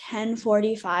like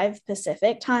 10:45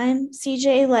 Pacific time,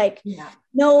 CJ, like, yeah.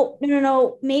 No,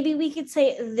 maybe we could say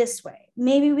it this way.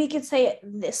 Maybe we could say it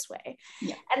this way.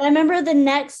 Yeah. And I remember the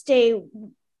next day,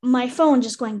 my phone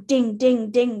just going ding, ding,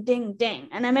 ding, ding, ding.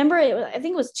 And I remember I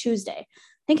think it was Tuesday.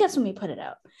 I think that's when we put it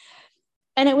out.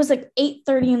 And it was like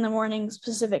 8:30 in the morning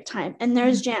Pacific time. And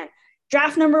there's Jan,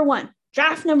 draft number 1,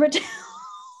 draft number 2.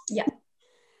 Yeah.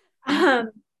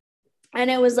 And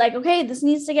it was like, okay, this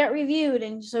needs to get reviewed.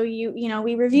 And so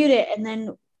we reviewed it. And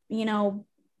then,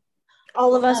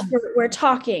 all of us were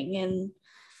talking and.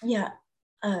 Yeah.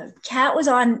 Kat was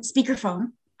on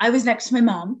speakerphone. I was next to my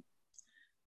mom.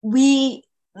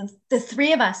 The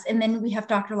three of us, and then we have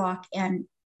Dr. Locke and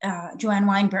Joanne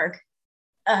Weinberg.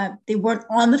 They weren't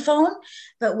on the phone,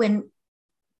 but when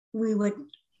we would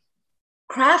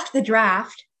craft the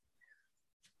draft,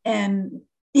 and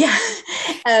yeah.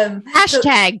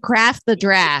 Hashtag craft the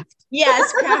draft.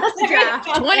 Yes, craft the draft.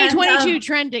 2022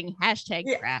 trending. Hashtag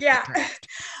craft yeah. the draft.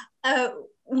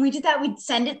 When we did that, we'd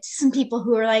send it to some people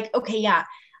who were like, okay, yeah.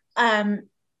 I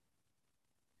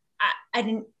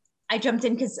jumped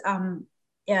in because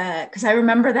I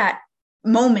remember that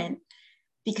moment,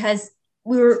 because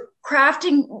we were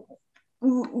crafting,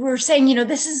 we were saying,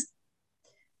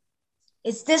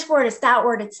 it's this word, it's that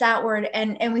word, it's that word.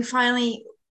 And we finally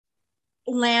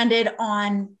landed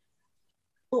on,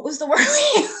 what was the word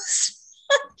we used?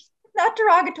 Not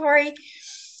derogatory.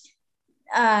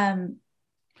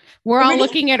 We're all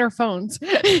looking at our phones.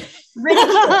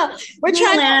 Ridicule. We're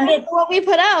trying to what we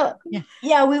put out.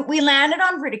 Yeah. We landed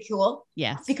on ridicule.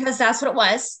 Yes. Because that's what it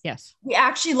was. Yes. We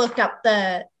actually looked up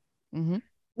the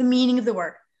meaning of the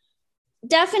word.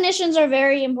 Definitions are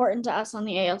very important to us on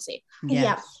the ALC.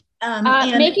 Yes. And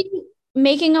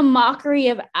making a mockery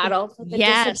of adults with a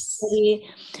disability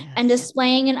and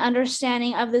displaying an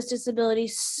understanding of this disability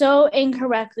so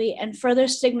incorrectly and further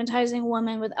stigmatizing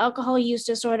women with alcohol use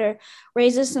disorder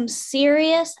raises some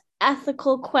serious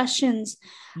ethical questions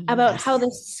about how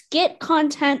the skit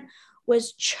content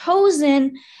was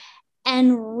chosen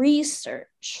and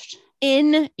researched.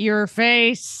 In your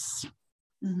face.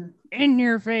 In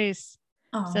your face,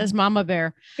 says Mama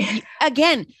Bear.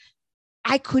 Again,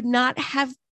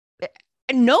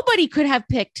 nobody could have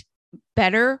picked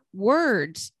better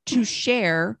words to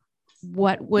share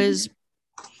what was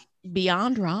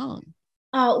beyond wrong.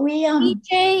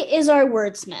 DJ is our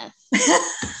wordsmith.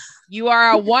 You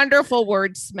are a wonderful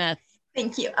wordsmith.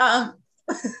 Thank you. I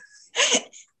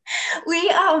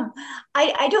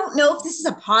don't know if this is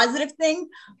a positive thing,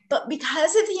 but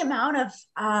because of the amount of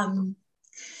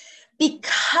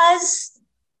because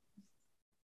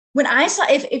when I saw,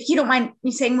 if you don't mind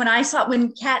me saying,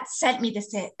 when Kat sent me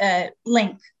this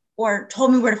link or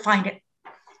told me where to find it,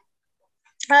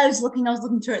 I was looking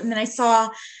through it, and then I saw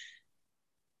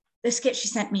the skit she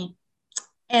sent me,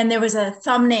 and there was a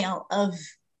thumbnail of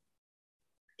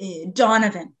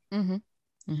Donovan.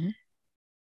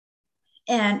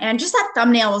 And just that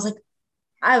thumbnail was like,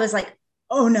 I was like,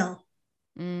 oh no,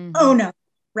 oh no,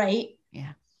 right?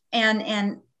 Yeah.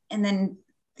 And then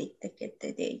they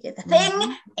did the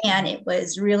thing, and it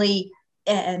was really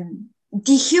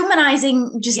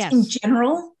dehumanizing just in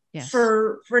general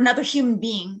for another human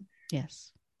being.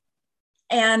 Yes.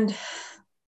 And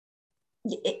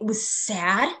it was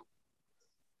sad.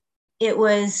 It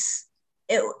was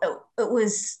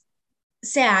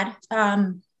sad.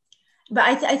 But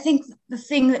I think the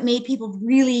thing that made people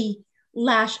really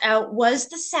lash out was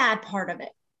the sad part of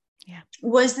it. Yeah.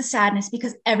 Was the sadness,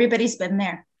 because everybody's been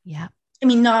there. Yeah. I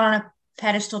mean, not on a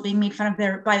pedestal being made fun of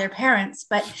by their parents,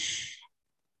 but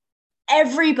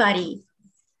everybody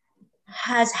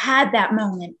has had that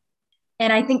moment.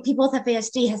 And I think people with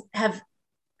FASD have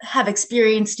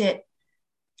experienced it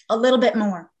a little bit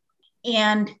more.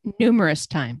 And numerous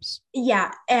times.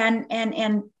 Yeah. And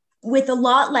with a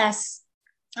lot less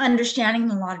understanding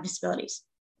and a lot of disabilities.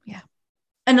 Yeah.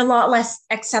 And a lot less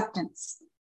acceptance.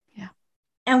 Yeah.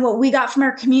 And what we got from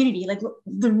our community, like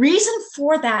the reason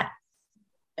for that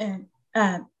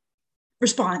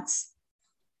response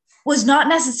was not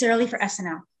necessarily for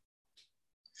SNL.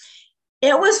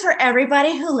 It was for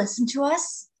everybody who listened to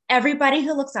us, everybody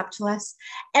who looks up to us,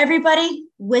 everybody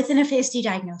with an FASD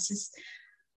diagnosis,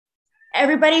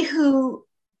 everybody who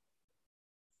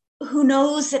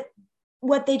knows that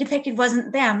what they depicted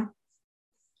wasn't them.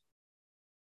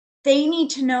 They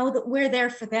need to know that we're there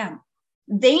for them.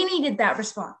 They needed that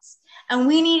response, and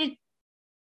we needed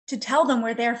to tell them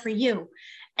we're there for you,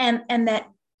 and that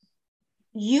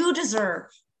you deserve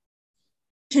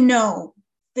to know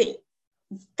that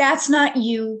that's not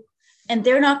you, and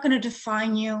they're not going to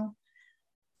define you,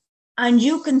 and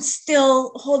you can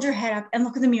still hold your head up and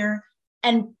look in the mirror,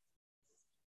 and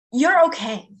you're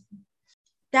okay.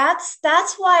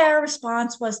 That's why our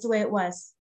response was the way it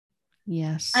was.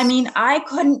 Yes. I mean, I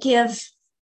couldn't give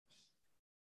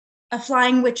a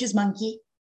flying witch's monkey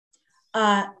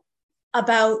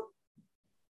about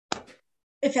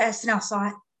if SNL saw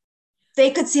it.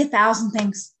 They could see 1,000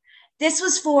 things. This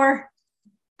was for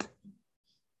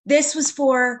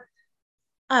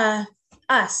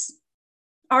us,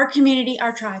 our community,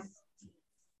 our tribe.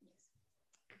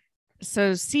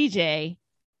 So CJ,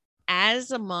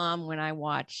 as a mom, when I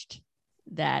watched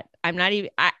that, I'm not even,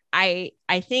 I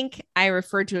think I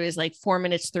referred to it as like 4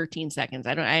 minutes, 13 seconds.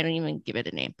 I don't even give it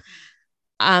a name.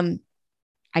 I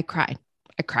cried.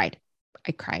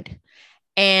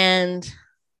 And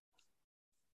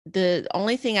the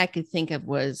only thing I could think of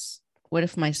was, what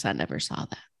if my son never saw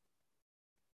that?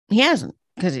 He hasn't.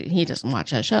 because he doesn't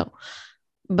watch that show.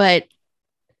 But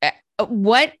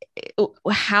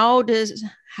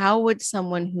how would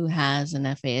someone who has an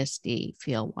FASD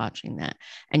feel watching that?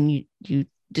 And you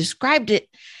described it.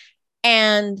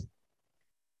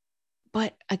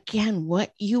 But again,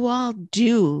 what you all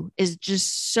do is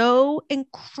just so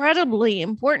incredibly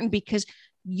important, because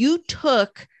you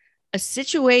took a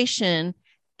situation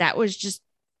that was just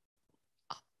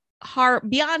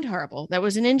beyond horrible. That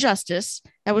was an injustice.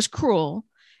 That was cruel.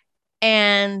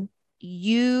 And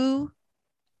you,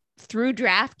 through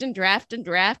draft,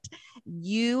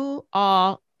 you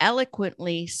all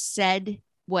eloquently said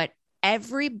what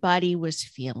everybody was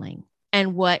feeling,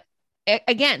 and what,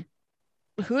 again,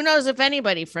 who knows if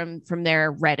anybody from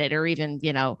their Reddit or even,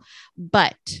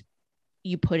 but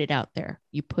you put it out there,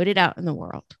 you put it out in the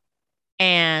world.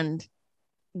 And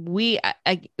we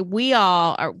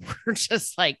all are, we're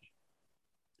just like,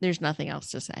 there's nothing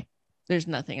else to say. There's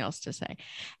nothing else to say.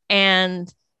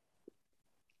 And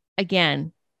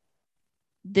again,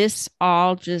 this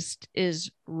all just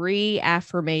is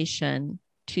reaffirmation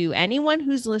to anyone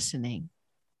who's listening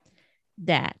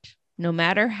that no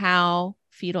matter how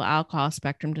fetal alcohol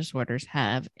spectrum disorders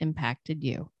have impacted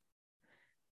you,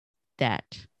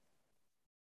 that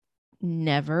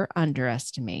never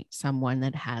underestimate someone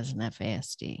that has an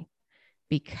FASD,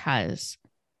 because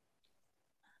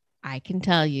I can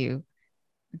tell you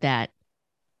that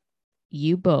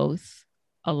you both,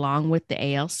 along with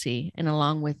the ALC and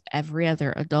along with every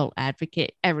other adult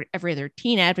advocate, every other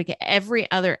teen advocate, every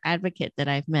other advocate that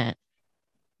I've met,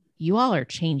 you all are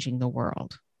changing the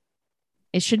world.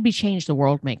 It should be change the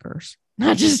world makers,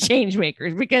 not just change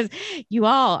makers, because you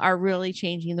all are really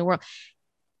changing the world.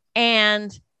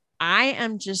 And I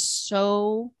am just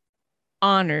so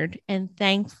honored and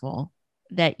thankful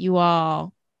that you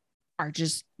all are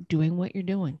just doing what you're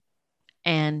doing,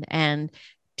 and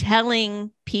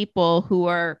telling people who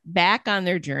are back on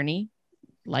their journey,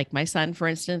 like my son, for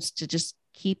instance, to just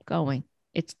keep going.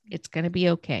 It's going to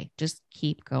be okay. Just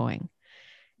keep going.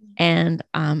 And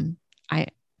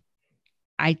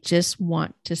I just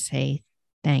want to say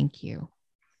thank you.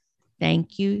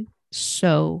 Thank you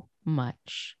so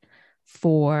much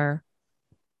for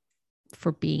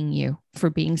being you,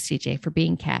 for being CJ, for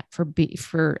being Kat,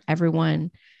 for everyone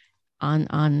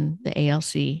on the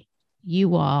ALC.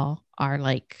 You all are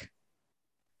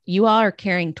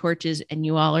carrying torches, and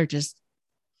you all are just,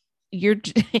 you're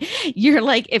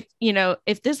like,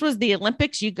 if this was the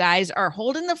Olympics, you guys are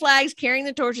holding the flags, carrying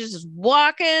the torches, just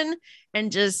walking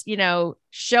and just,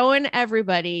 showing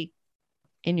everybody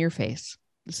in your face,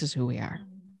 this is who we are.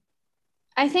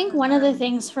 I think one of the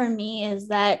things for me is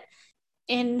that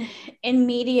in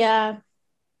media,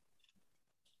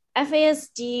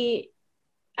 FASD,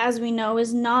 as we know,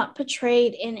 is not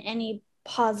portrayed in any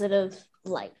positive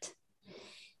light.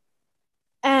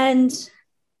 And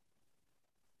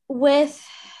with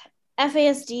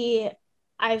FASD,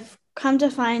 I've come to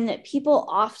find that people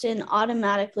often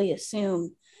automatically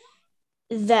assume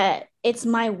that it's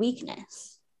my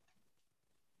weakness.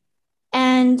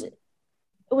 And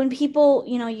when people,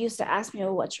 used to ask me,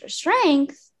 well, what's your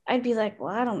strength? I'd be like,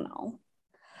 well, I don't know.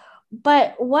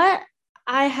 But what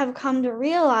I have come to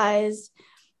realize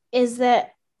is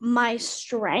that my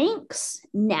strengths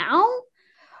now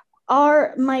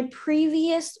are my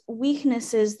previous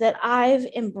weaknesses that I've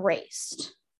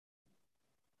embraced.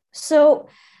 So,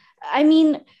 I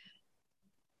mean,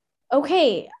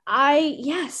 okay, I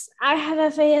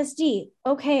have FASD.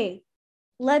 Okay,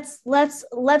 let's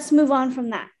move on from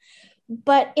that.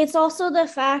 But it's also the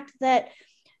fact that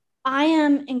I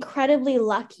am incredibly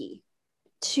lucky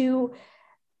to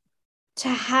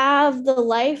have the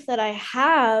life that I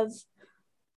have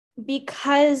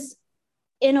because,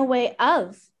 in a way,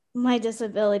 of my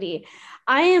disability.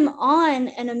 I am on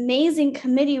an amazing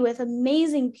committee with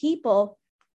amazing people,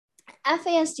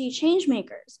 FASD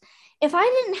changemakers. If I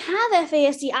didn't have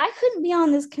FASD, I couldn't be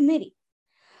on this committee.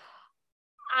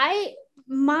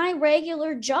 My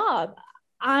regular job,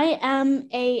 I am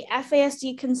a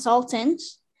FASD consultant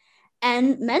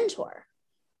and mentor.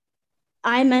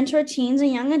 I mentor teens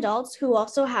and young adults who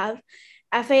also have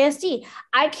FASD.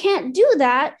 I can't do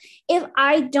that if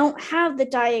I don't have the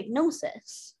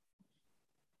diagnosis.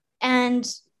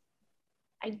 And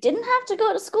I didn't have to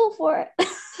go to school for it.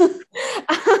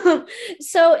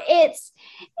 So it's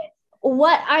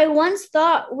what I once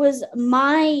thought was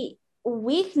my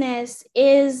weakness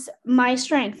is my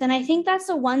strength. And I think that's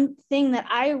the one thing that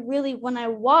I really, when I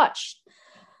watched,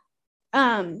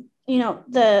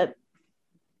 the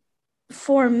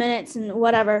 4 minutes and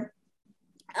whatever,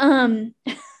 I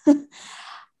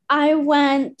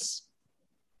went,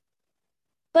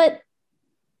 but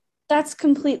that's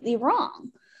completely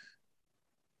wrong,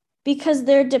 because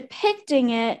they're depicting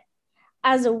it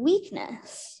as a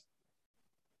weakness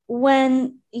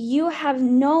when you have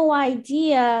no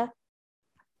idea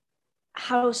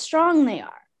how strong they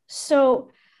are.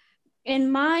 So in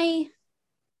my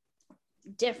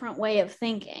different way of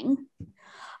thinking,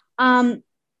 I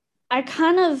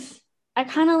kind of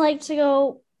like to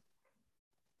go,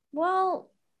 well,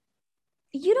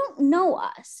 you don't know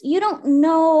us. You don't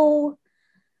know,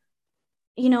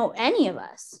 any of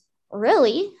us,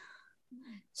 really.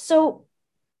 So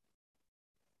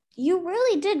you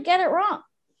really did get it wrong.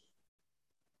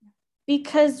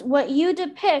 Because what you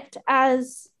depict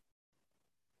as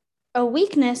a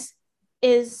weakness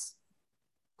is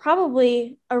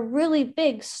probably a really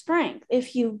big strength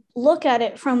if you look at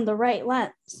it from the right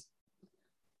lens.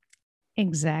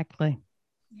 Exactly.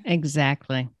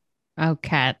 Oh,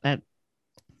 Kat, that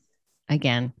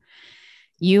again,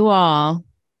 you all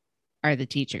are the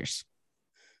teachers.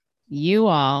 You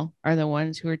all are the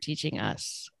ones who are teaching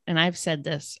us. And I've said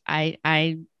this, I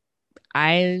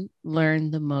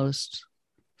learned the most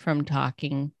from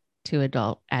talking to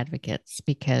adult advocates,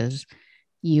 because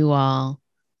you all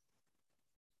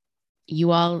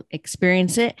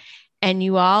experience it, and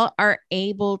you all are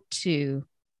able to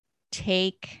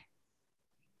take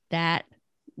that,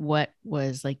 what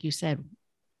was, like you said,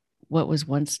 what was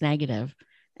once negative,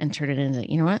 and turn it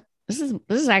into, you know what, this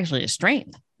is actually a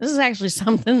strength. This is actually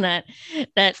something that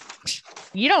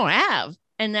you don't have,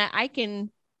 and that I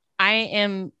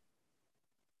am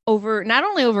not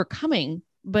only overcoming,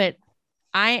 but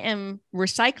I am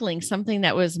recycling something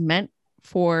that was meant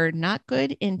for not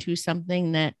good into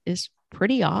something that is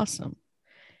pretty awesome.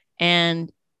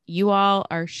 And you all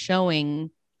are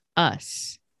showing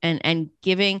us and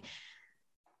giving,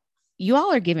 you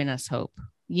all are giving us hope.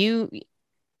 You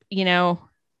know,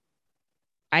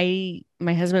 my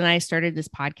husband and I started this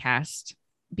podcast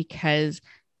because,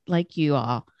 like you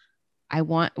all,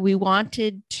 we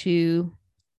wanted to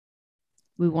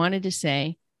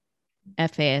say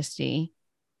FASD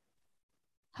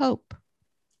hope,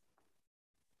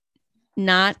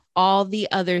 not all the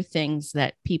other things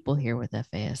that people hear with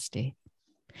FASD.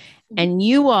 And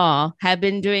you all have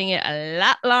been doing it a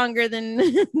lot longer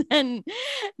than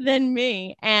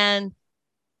me. And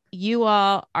you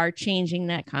all are changing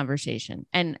that conversation.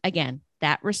 And again,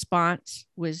 that response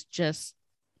was just,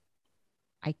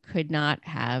 I could not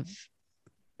have,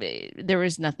 there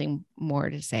was nothing more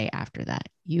to say after that.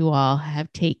 You all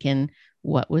have taken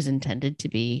what was intended to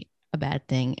be a bad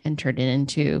thing and turned it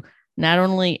into not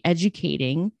only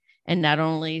educating and not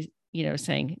only,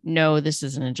 saying, no, this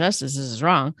is an injustice, this is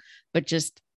wrong, but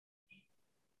just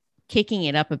kicking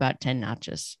it up about 10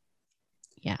 notches.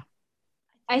 Yeah.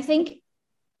 I think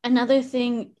another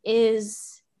thing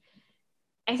is,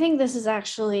 I think this is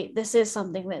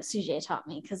something that CJ taught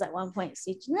me, because at one point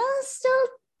still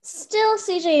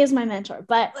CJ is my mentor,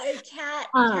 but Kat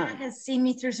has seen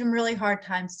me through some really hard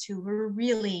times too. We're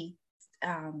really,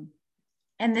 and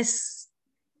this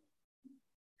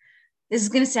is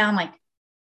going to sound like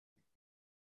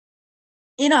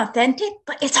inauthentic,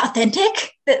 but it's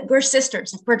authentic that we're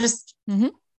sisters. We're just,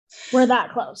 we're that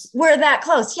close.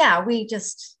 Yeah. We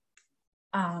just,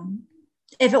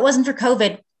 if it wasn't for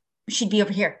COVID, she'd be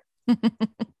over here.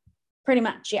 Pretty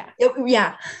much. Yeah.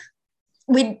 Yeah.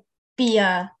 We'd be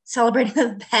celebrating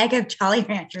a bag of Jolly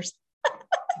Ranchers.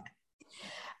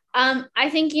 I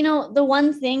think, the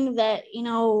one thing that,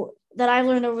 that I've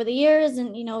learned over the years,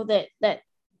 and, that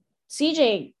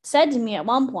CJ said to me at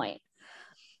one point,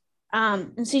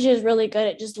 and CJ is really good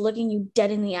at just looking you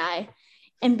dead in the eye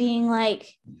and being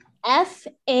like,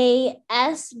 FASD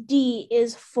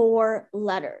is 4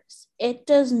 letters. It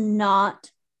does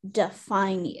not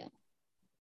define you.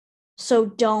 So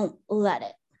don't let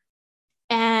it.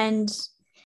 And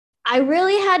I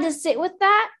really had to sit with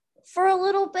that for a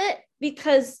little bit,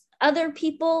 because other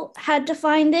people had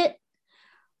defined it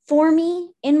for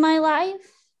me in my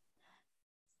life,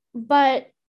 but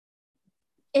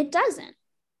it doesn't.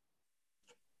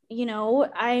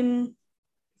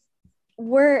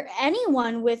 We're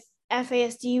anyone with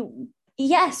FASD.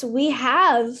 Yes, we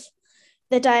have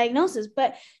the diagnosis,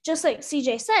 but just like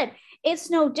CJ said, it's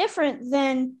no different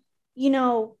than,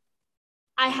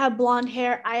 I have blonde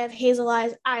hair, I have hazel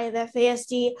eyes, I have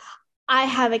FASD, I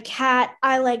have a cat,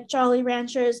 I like Jolly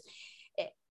Ranchers.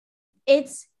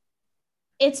 It's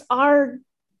our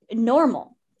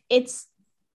normal. It's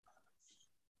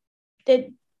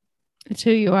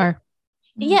who you are.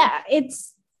 Yeah, it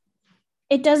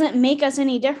doesn't make us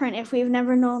any different if we've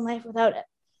never known life without it.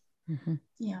 Mm-hmm.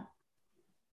 Yeah.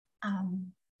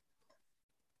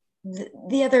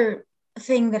 The other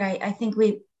thing that I think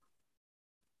we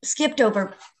skipped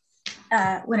over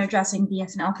when addressing the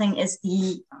SNL thing is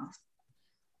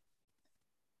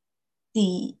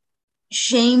the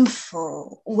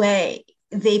shameful way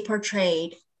they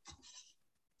portrayed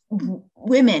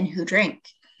women who drink.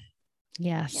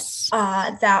 Yes.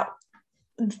 That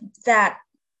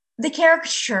the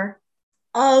caricature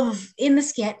in the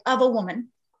skit of a woman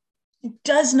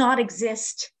does not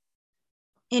exist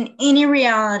in any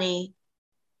reality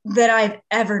that I've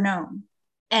ever known.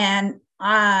 And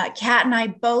Kat and I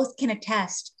both can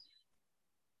attest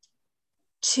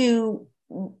to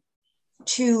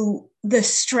the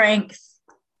strength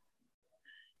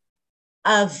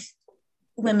of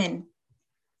women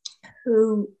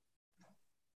who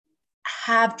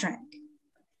have drank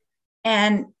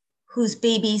and whose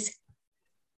babies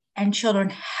and children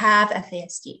have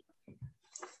FASD,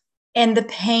 and the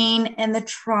pain and the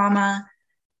trauma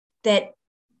that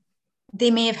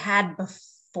they may have had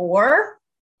before,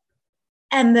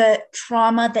 and the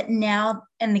trauma that now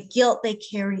and the guilt they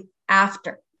carry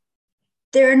after.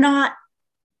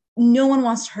 No one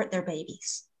wants to hurt their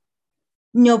babies.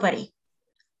 Nobody.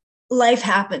 Life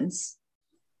happens.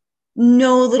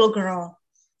 No little girl,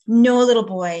 no little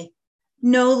boy,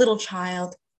 no little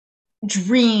child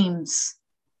dreams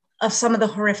of some of the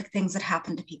horrific things that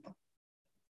happen to people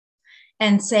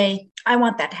and say, I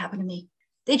want that to happen to me.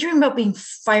 They dream about being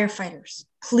firefighters,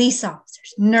 police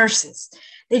officers, nurses.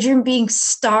 They dream of being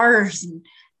stars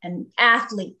and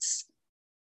athletes.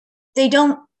 They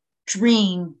don't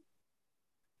dream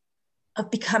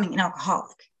of becoming an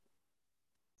alcoholic.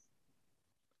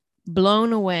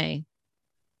 Blown away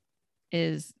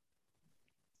is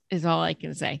all I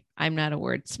can say. I'm not a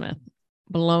wordsmith.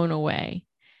 Blown away.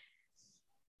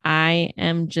 I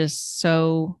am just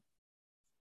so,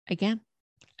 again,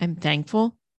 I'm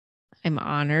thankful. I'm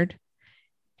honored.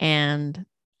 And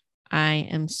I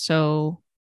am so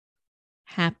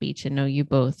happy to know you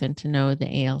both and to know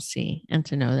the ALC and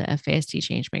to know the FASD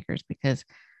Changemakers, because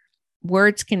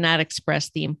words cannot express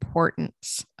the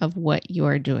importance of what you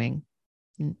are doing.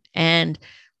 And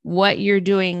what you're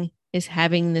doing is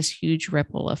having this huge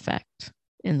ripple effect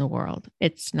in the world.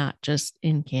 It's not just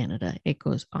in Canada. It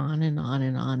goes on and on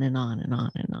and on and on and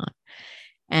on and on.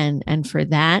 And for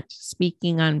that,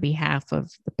 speaking on behalf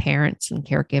of the parents and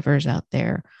caregivers out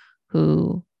there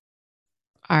who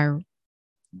are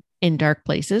in dark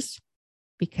places,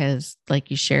 because like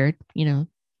you shared,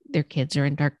 their kids are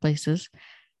in dark places,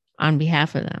 on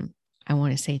behalf of them, I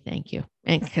want to say thank you.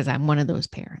 And because I'm one of those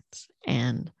parents,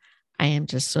 and I am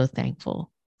just so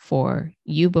thankful for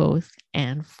you both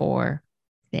and for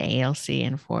the ALC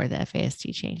and for the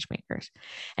FASD Changemakers.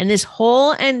 And this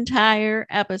whole entire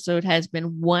episode has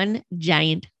been one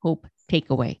giant hope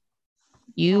takeaway.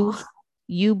 You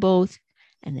both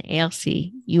and the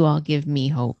ALC, you all give me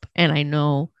hope. And I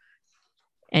know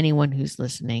anyone who's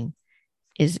listening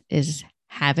is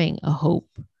having a hope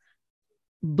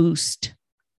boost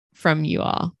from you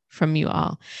all.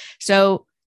 So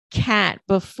Kat,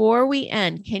 before we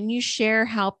end, can you share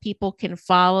how people can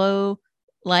follow,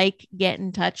 get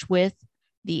in touch with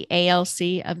the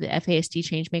ALC of the FASD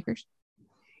Changemakers?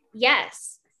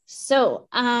 Yes. So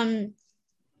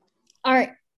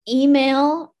our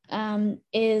email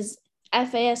is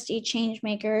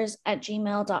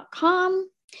fasdchangemakers@gmail.com.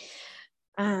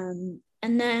 And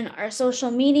then our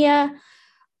social media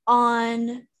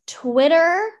on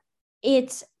Twitter,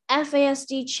 it's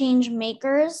FASD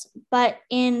Changemakers, but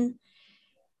in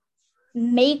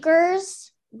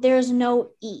makers, there's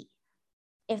no E,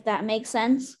 if that makes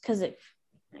sense, because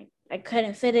I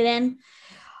couldn't fit it in.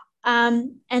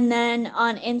 And then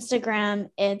on Instagram,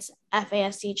 it's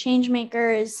FASD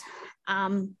Changemakers.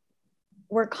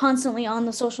 We're constantly on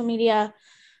the social media.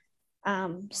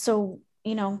 So,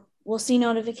 we'll see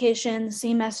notifications,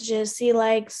 see messages, see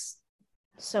likes.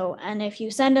 So, and if you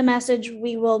send a message,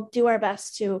 we will do our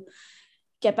best to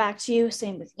get back to you.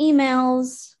 Same with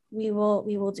emails. We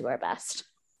will do our best.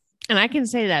 And I can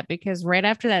say that because right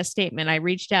after that statement, I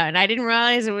reached out, and I didn't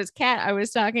realize it was Kat I was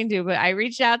talking to, but I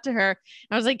reached out to her.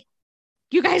 I was like,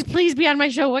 you guys, please be on my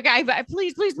show.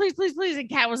 Please. And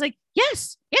Kat was like,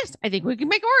 yes, I think we can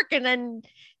make it work. And then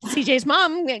CJ's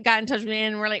mom got in touch with me,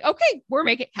 and we're like, okay,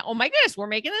 oh my goodness, we're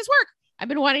making this work. I've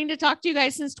been wanting to talk to you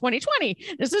guys since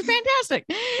 2020. This is fantastic.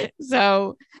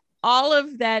 So all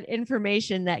of that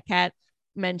information that Kat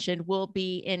mentioned will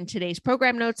be in today's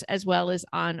program notes, as well as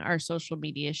on our social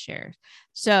media shares.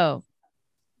 So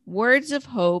words of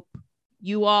hope,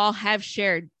 you all have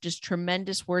shared just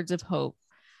tremendous words of hope,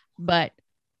 but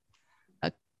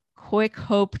a quick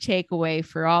hope takeaway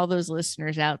for all those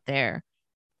listeners out there.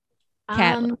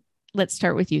 Kat, let's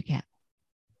start with you, Kat.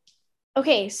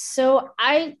 Okay. So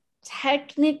I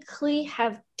technically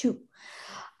have two.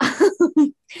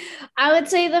 I would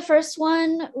say the first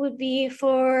one would be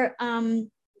for,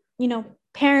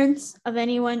 parents of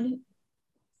anyone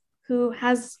who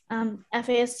has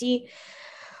FASD.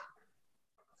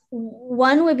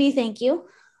 One would be thank you.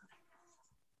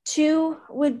 Two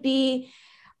would be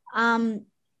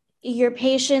your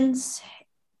patience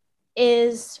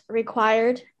is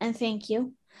required and thank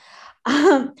you.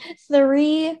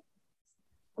 Three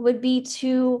would be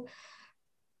to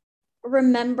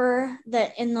remember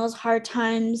that in those hard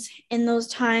times, in those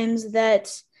times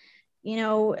that,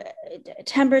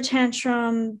 temper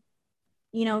tantrum,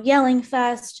 yelling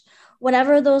fest,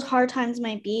 whatever those hard times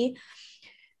might be,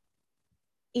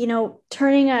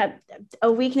 turning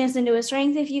a weakness into a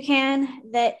strength if you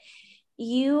can, that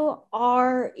you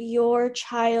are your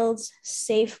child's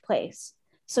safe place.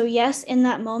 So yes, in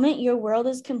that moment, your world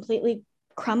is completely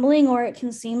crumbling, or it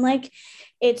can seem like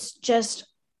it's just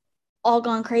all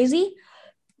gone crazy.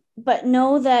 But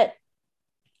know that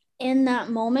in that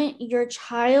moment, your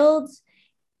child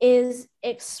is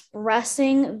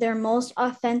expressing their most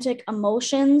authentic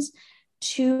emotions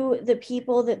to the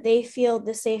people that they feel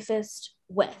the safest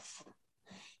with.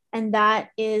 And that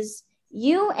is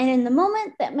you. And in the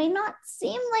moment, that may not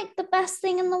seem like the best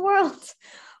thing in the world.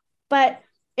 But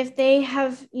if they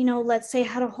have, let's say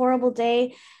had a horrible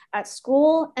day at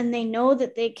school and they know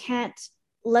that they can't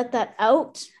let that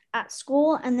out at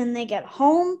school, and then they get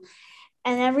home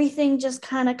and everything just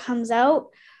kind of comes out.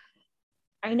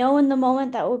 I know in the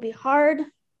moment that will be hard,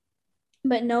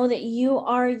 but know that you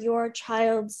are your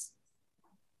child's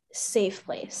safe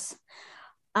place.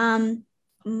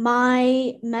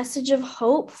 My message of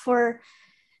hope for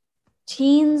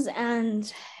teens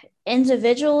and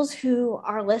individuals who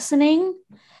are listening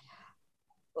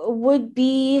would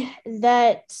be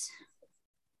that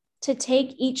to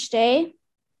take each day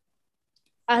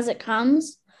as it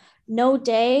comes. No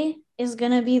day is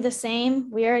going to be the same.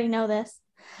 We already know this.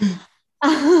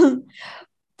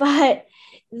 But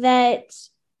that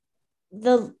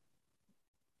the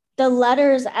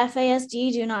letters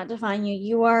FASD do not define you.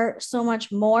 You are so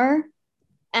much more,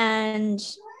 and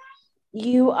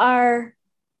you are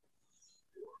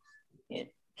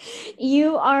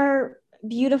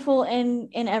beautiful in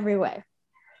every way.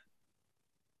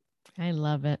 I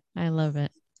love it. I love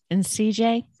it. And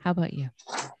CJ, how about you?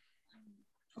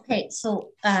 Okay, so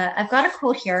I've got a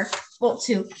quote here. Well,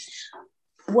 two.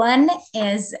 One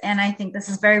is, and I think this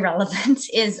is very relevant,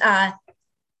 is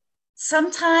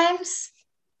sometimes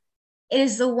it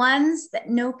is the ones that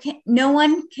no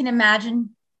one can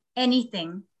imagine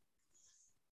anything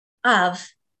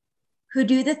of who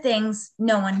do the things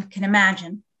no one can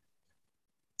imagine,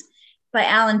 by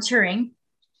Alan Turing.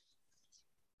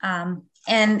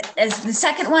 And as the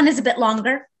second one is a bit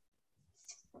longer.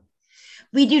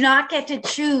 We do not get to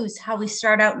choose how we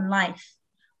start out in life.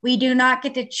 We do not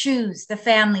get to choose the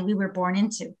family we were born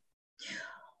into,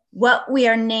 what we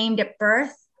are named at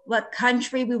birth, what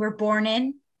country we were born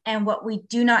in, and what we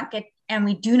do not get, and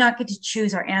we do not get to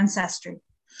choose our ancestry.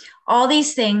 All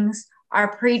these things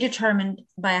are predetermined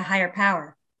by a higher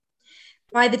power.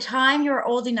 By the time you're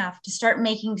old enough to start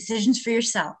making decisions for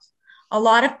yourself, a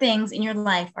lot of things in your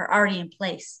life are already in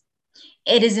place.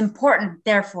 It is important,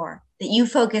 therefore, that you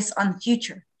focus on the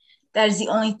future. That is the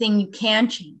only thing you can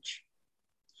change.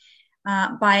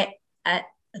 By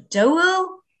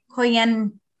Adou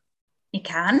Koyen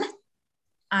Nikan.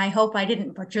 I hope I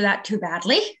didn't butcher that too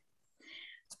badly.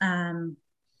 I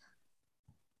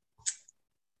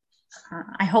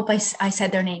hope I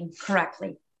said their name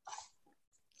correctly.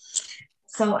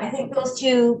 So I think those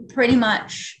two pretty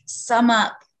much sum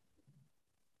up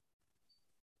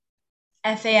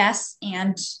FAS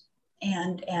and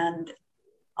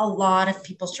a lot of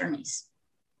people's journeys,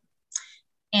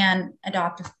 and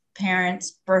adoptive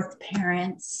parents, birth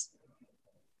parents,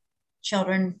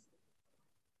 children,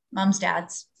 moms,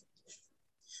 dads.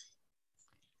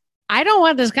 I don't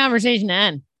want this conversation to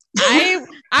end.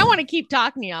 I want to keep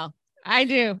talking to y'all. I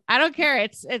do. I don't care.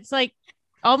 It's like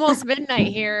almost midnight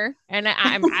here, and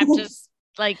I'm just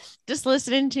like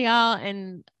listening to y'all,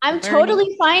 and I'm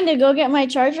totally fine to go get my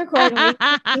charger cord and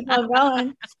keep on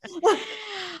going.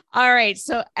 All right,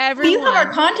 so everyone, you have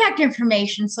our contact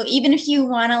information, so even if you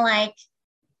want to like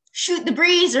shoot the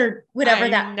breeze or whatever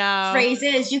phrase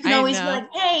is, you can always be like,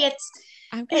 hey,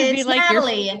 I'm gonna be like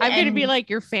Natalie. I'm gonna be like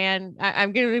your fan.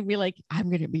 I'm gonna be like, I'm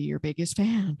gonna be your biggest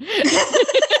fan. But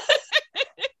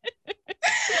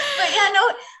yeah,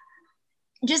 no,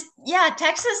 just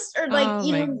text us or like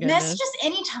message us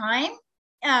anytime.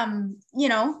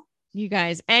 You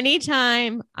guys,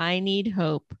 anytime I need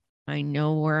hope, I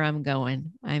know where I'm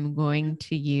going. I'm going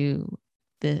to you,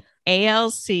 the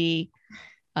ALC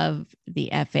of the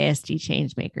FASD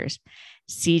Changemakers,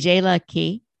 CJ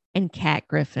Lucky and Kat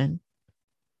Griffin.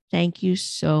 Thank you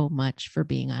so much for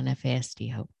being on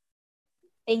FASD Hope.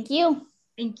 Thank you.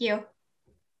 Thank you.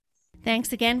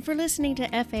 Thanks again for listening to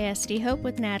FASD Hope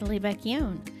with Natalie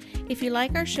Vecchione. If you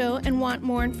like our show and want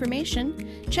more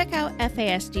information, check out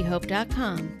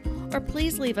fasdhope.com, or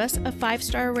please leave us a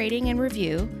 5-star rating and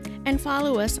review, and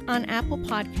follow us on Apple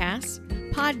Podcasts,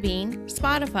 Podbean,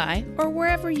 Spotify, or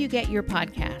wherever you get your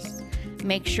podcasts.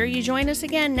 Make sure you join us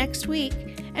again next week,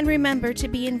 and remember to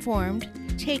be informed,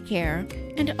 take care,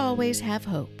 and always have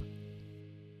hope.